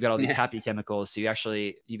sleep. You've got all these happy chemicals. So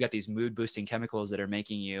you've got these mood boosting chemicals that are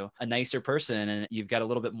making you a nicer person. And you've got a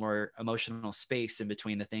little bit more emotional space in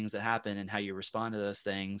between the things that happen and how you respond to those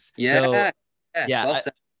things. Yeah. So, yeah. Well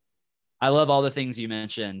said. I love all the things you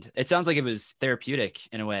mentioned. It sounds like it was therapeutic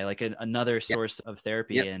in a way, like another source of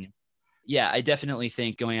therapy. Yep. And yeah, I definitely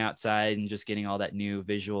think going outside and just getting all that new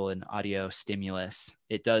visual and audio stimulus,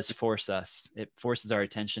 it does force us. It forces our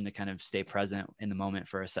attention to kind of stay present in the moment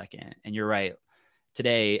for a second. And you're right.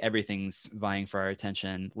 Today, everything's vying for our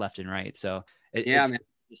attention left and right. So it's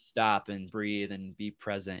just stop and breathe and be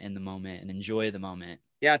present in the moment and enjoy the moment.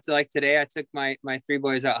 Yeah. It's like today I took my 3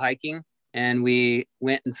 boys out hiking. And we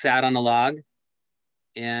went and sat on a log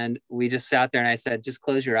and we just sat there and I said, just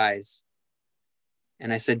close your eyes.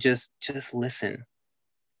 And I said, just listen.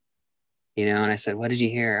 And I said, what did you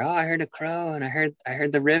hear? Oh, I heard a crow, and I heard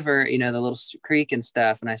the river, the little creek and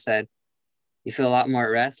stuff. And I said, you feel a lot more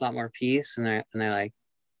at rest, a lot more peace. And they're like,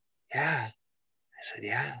 yeah. I said,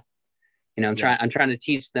 yeah. I'm trying to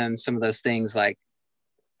teach them some of those things, like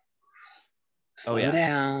slow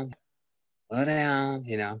down, slow down,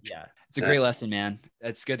 Yeah. It's a great lesson, man.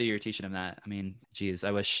 It's good that you're teaching them that. I mean, geez,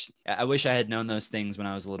 I wish I had known those things when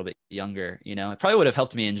I was a little bit younger. It probably would have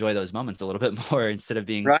helped me enjoy those moments a little bit more instead of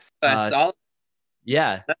being right.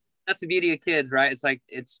 Yeah. That's the beauty of kids, right? It's like,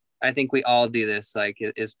 I think we all do this. Like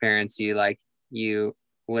as parents, you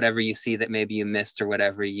whatever you see that maybe you missed or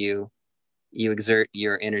whatever, you exert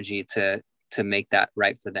your energy to make that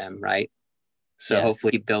right for them, right? So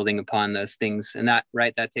hopefully building upon those things, and that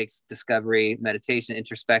takes discovery, meditation,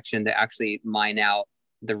 introspection to actually mine out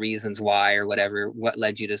the reasons why or whatever, what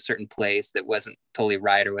led you to a certain place that wasn't totally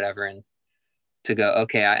right or whatever. And to go,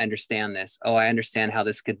 okay, I understand this. Oh, I understand how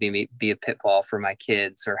this could be a pitfall for my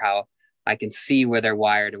kids, or how I can see where they're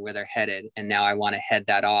wired or where they're headed. And now I want to head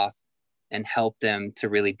that off and help them to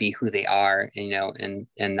really be who they are, and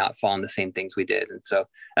not fall in the same things we did. And so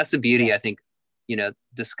that's the beauty, I think,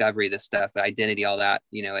 discovery, this stuff, identity, all that,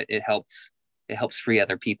 it helps free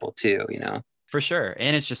other people too, For sure.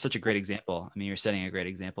 And it's just such a great example. I mean, you're setting a great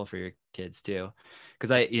example for your kids too. Cause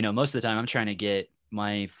most of the time I'm trying to get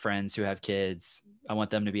my friends who have kids, I want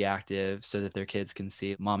them to be active so that their kids can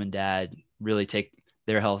see mom and dad really take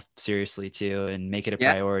their health seriously too and make it a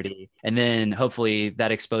priority. And then hopefully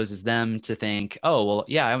that exposes them to think, oh, well,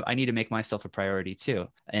 yeah, I need to make myself a priority too.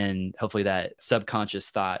 And hopefully that subconscious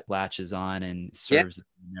thought latches on and serves them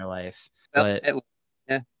in their life. But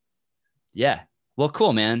yeah. Well,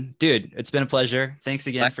 cool, man. Dude, it's been a pleasure. Thanks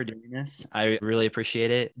again for doing this. I really appreciate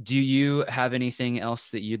it. Do you have anything else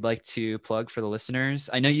that you'd like to plug for the listeners?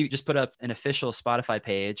 I know you just put up an official Spotify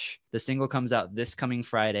page. The single comes out this coming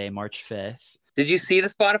Friday, March 5th. Did you see the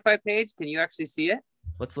Spotify page? Can you actually see it?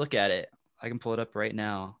 Let's look at it. I can pull it up right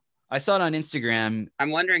now. I saw it on Instagram.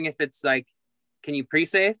 I'm wondering if it's like, can you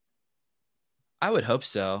pre-save? I would hope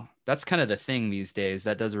so. That's kind of the thing these days.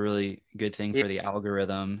 That does a really good thing for the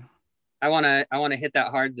algorithm. I want to hit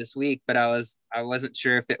that hard this week, but I wasn't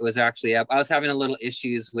sure if it was actually up. I was having a little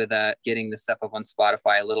issues with getting the stuff up on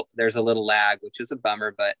Spotify. There's a little lag, which is a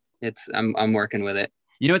bummer, but I'm working with it.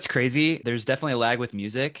 It's crazy. There's definitely a lag with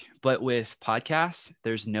music, but with podcasts,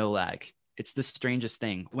 there's no lag. It's the strangest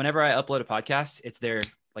thing. Whenever I upload a podcast, it's there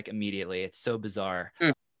like immediately. It's so bizarre.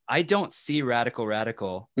 I don't see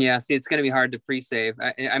Radical. Yeah, see, it's going to be hard to pre-save.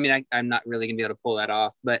 I mean, I'm not really going to be able to pull that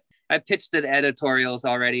off, but I pitched the editorials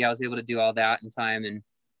already. I was able to do all that in time. And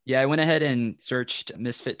yeah, I went ahead and searched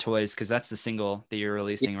Misfit Toys because that's the single that you're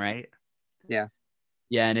releasing, right? Yeah.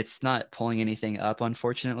 Yeah, and it's not pulling anything up,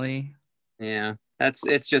 unfortunately. Yeah,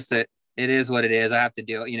 it is what it is. I have to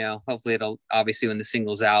do it, hopefully it'll, obviously when the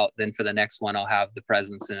single's out, then for the next one, I'll have the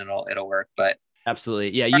presence and it'll work, but. Absolutely.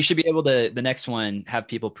 Yeah. You should be able to, the next one, have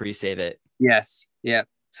people pre-save it. Yes. Yeah.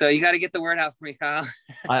 So you got to get the word out for me, Kyle.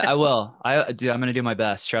 I will. I'm going to do my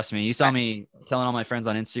best. Trust me. You saw me telling all my friends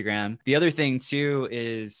on Instagram. The other thing too,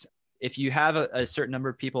 is if you have a certain number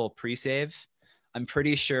of people pre-save, I'm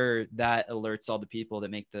pretty sure that alerts all the people that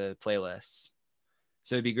make the playlists.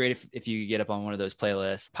 So it'd be great if you could get up on one of those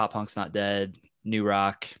playlists, Pop Punk's Not Dead, New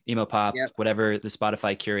Rock, Emo Pop, whatever the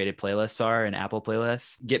Spotify curated playlists are and Apple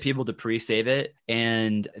playlists, get people to pre-save it.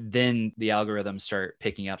 And then the algorithms start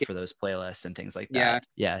picking up for those playlists and things like that.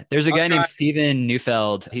 Yeah. There's a guy named Steven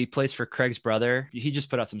Neufeld. He plays for Craig's brother. He just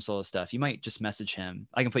put out some solo stuff. You might just message him.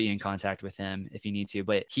 I can put you in contact with him if you need to,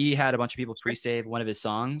 but he had a bunch of people pre-save one of his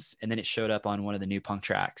songs and then it showed up on one of the New Punk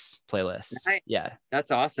Tracks playlists. Nice. Yeah. That's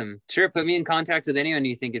awesome. Sure. Put me in contact with anyone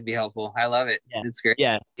you think would be helpful. I love it. Yeah. It's great.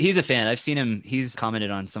 Yeah. He's a fan. I've seen him. He's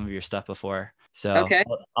commented on some of your stuff before. So okay.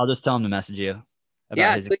 I'll just tell him to message you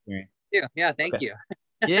about his experience. Yeah. Thank you.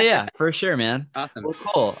 Yeah, for sure, man. Awesome. Well,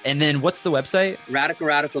 cool. And then what's the website?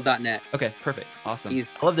 Radicalradical.net. Okay, perfect. Awesome.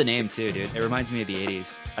 I love the name too, dude. It reminds me of the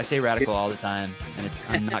 80s. I say radical all the time and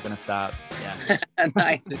I'm not going to stop. Yeah.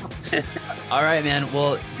 Nice. All right, man.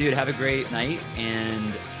 Well, dude, have a great night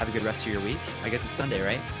and have a good rest of your week. I guess it's Sunday,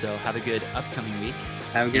 right? So have a good upcoming week.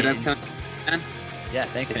 Have a good upcoming week. Yeah,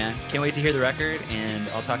 thanks, man. Can't wait to hear the record, and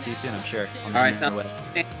I'll talk to you soon, I'm sure. All right,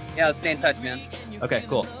 let's stay in touch, man. Okay,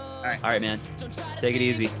 cool. All right, man. Take it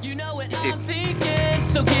easy. You know what I'm thinking,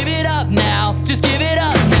 so give it up now. Just give it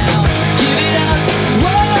up now. Give it up.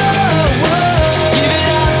 Whoa, whoa. Give it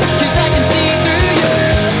up, 'cause I can see through you.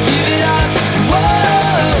 Give it up. Whoa,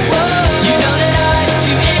 whoa. You know that I'd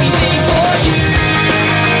do anything for you.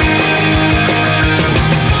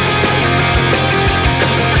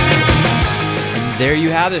 And there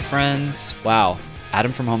you have it, friends. Wow.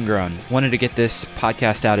 Adam from Homegrown. Wanted to get this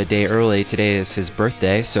podcast out a day early. Today is his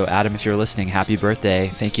birthday, so Adam, if you're listening, happy birthday.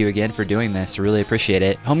 Thank you again for doing this. I really appreciate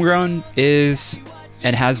it. Homegrown is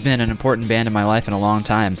and has been an important band in my life in a long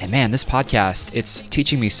time. And man, this podcast, it's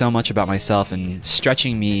teaching me so much about myself and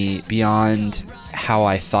stretching me beyond how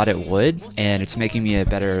I thought it would, and it's making me a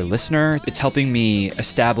better listener. It's helping me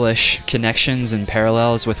establish connections and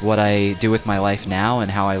parallels with what I do with my life now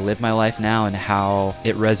and how I live my life now and how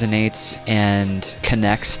it resonates and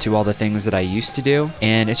connects to all the things that I used to do.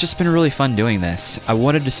 And it's just been really fun doing this. I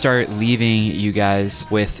wanted to start leaving you guys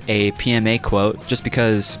with a PMA quote just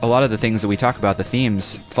because a lot of the things that we talk about, the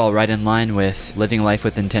themes, fall right in line with living life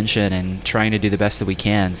with intention and trying to do the best that we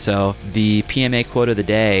can. So the PMA quote of the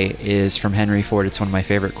day is from Henry Ford. It's one of my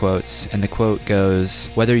favorite quotes, and the quote goes,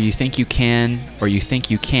 "Whether you think you can or you think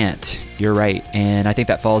you can't, you're right." And I think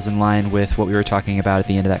that falls in line with what we were talking about at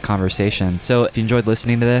the end of that conversation. So if you enjoyed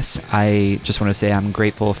listening to this, I just want to say I'm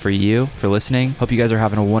grateful for you for listening. Hope you guys are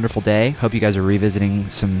having a wonderful day. Hope you guys are revisiting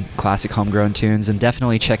some classic Homegrown tunes, and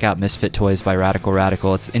definitely check out Misfit Toys by Radical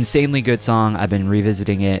Radical. It's an insanely good song. I've been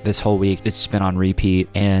revisiting it this whole week. It's just been on repeat,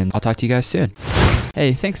 and I'll talk to you guys soon.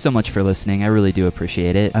 Hey, thanks so much for listening. I really do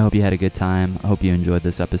appreciate it. I hope you had a good time. I hope you enjoyed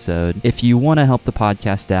this episode. If you want to help the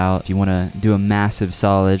podcast out, if you want to do a massive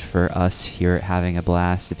solid for us here at Having a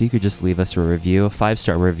Blast, if you could just leave us a review, a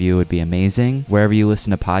 5-star review would be amazing, wherever you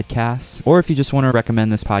listen to podcasts. Or if you just want to recommend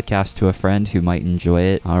this podcast to a friend who might enjoy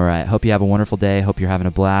it. All right. Hope you have a wonderful day. Hope you're having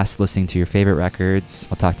a blast listening to your favorite records.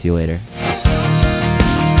 I'll talk to you later.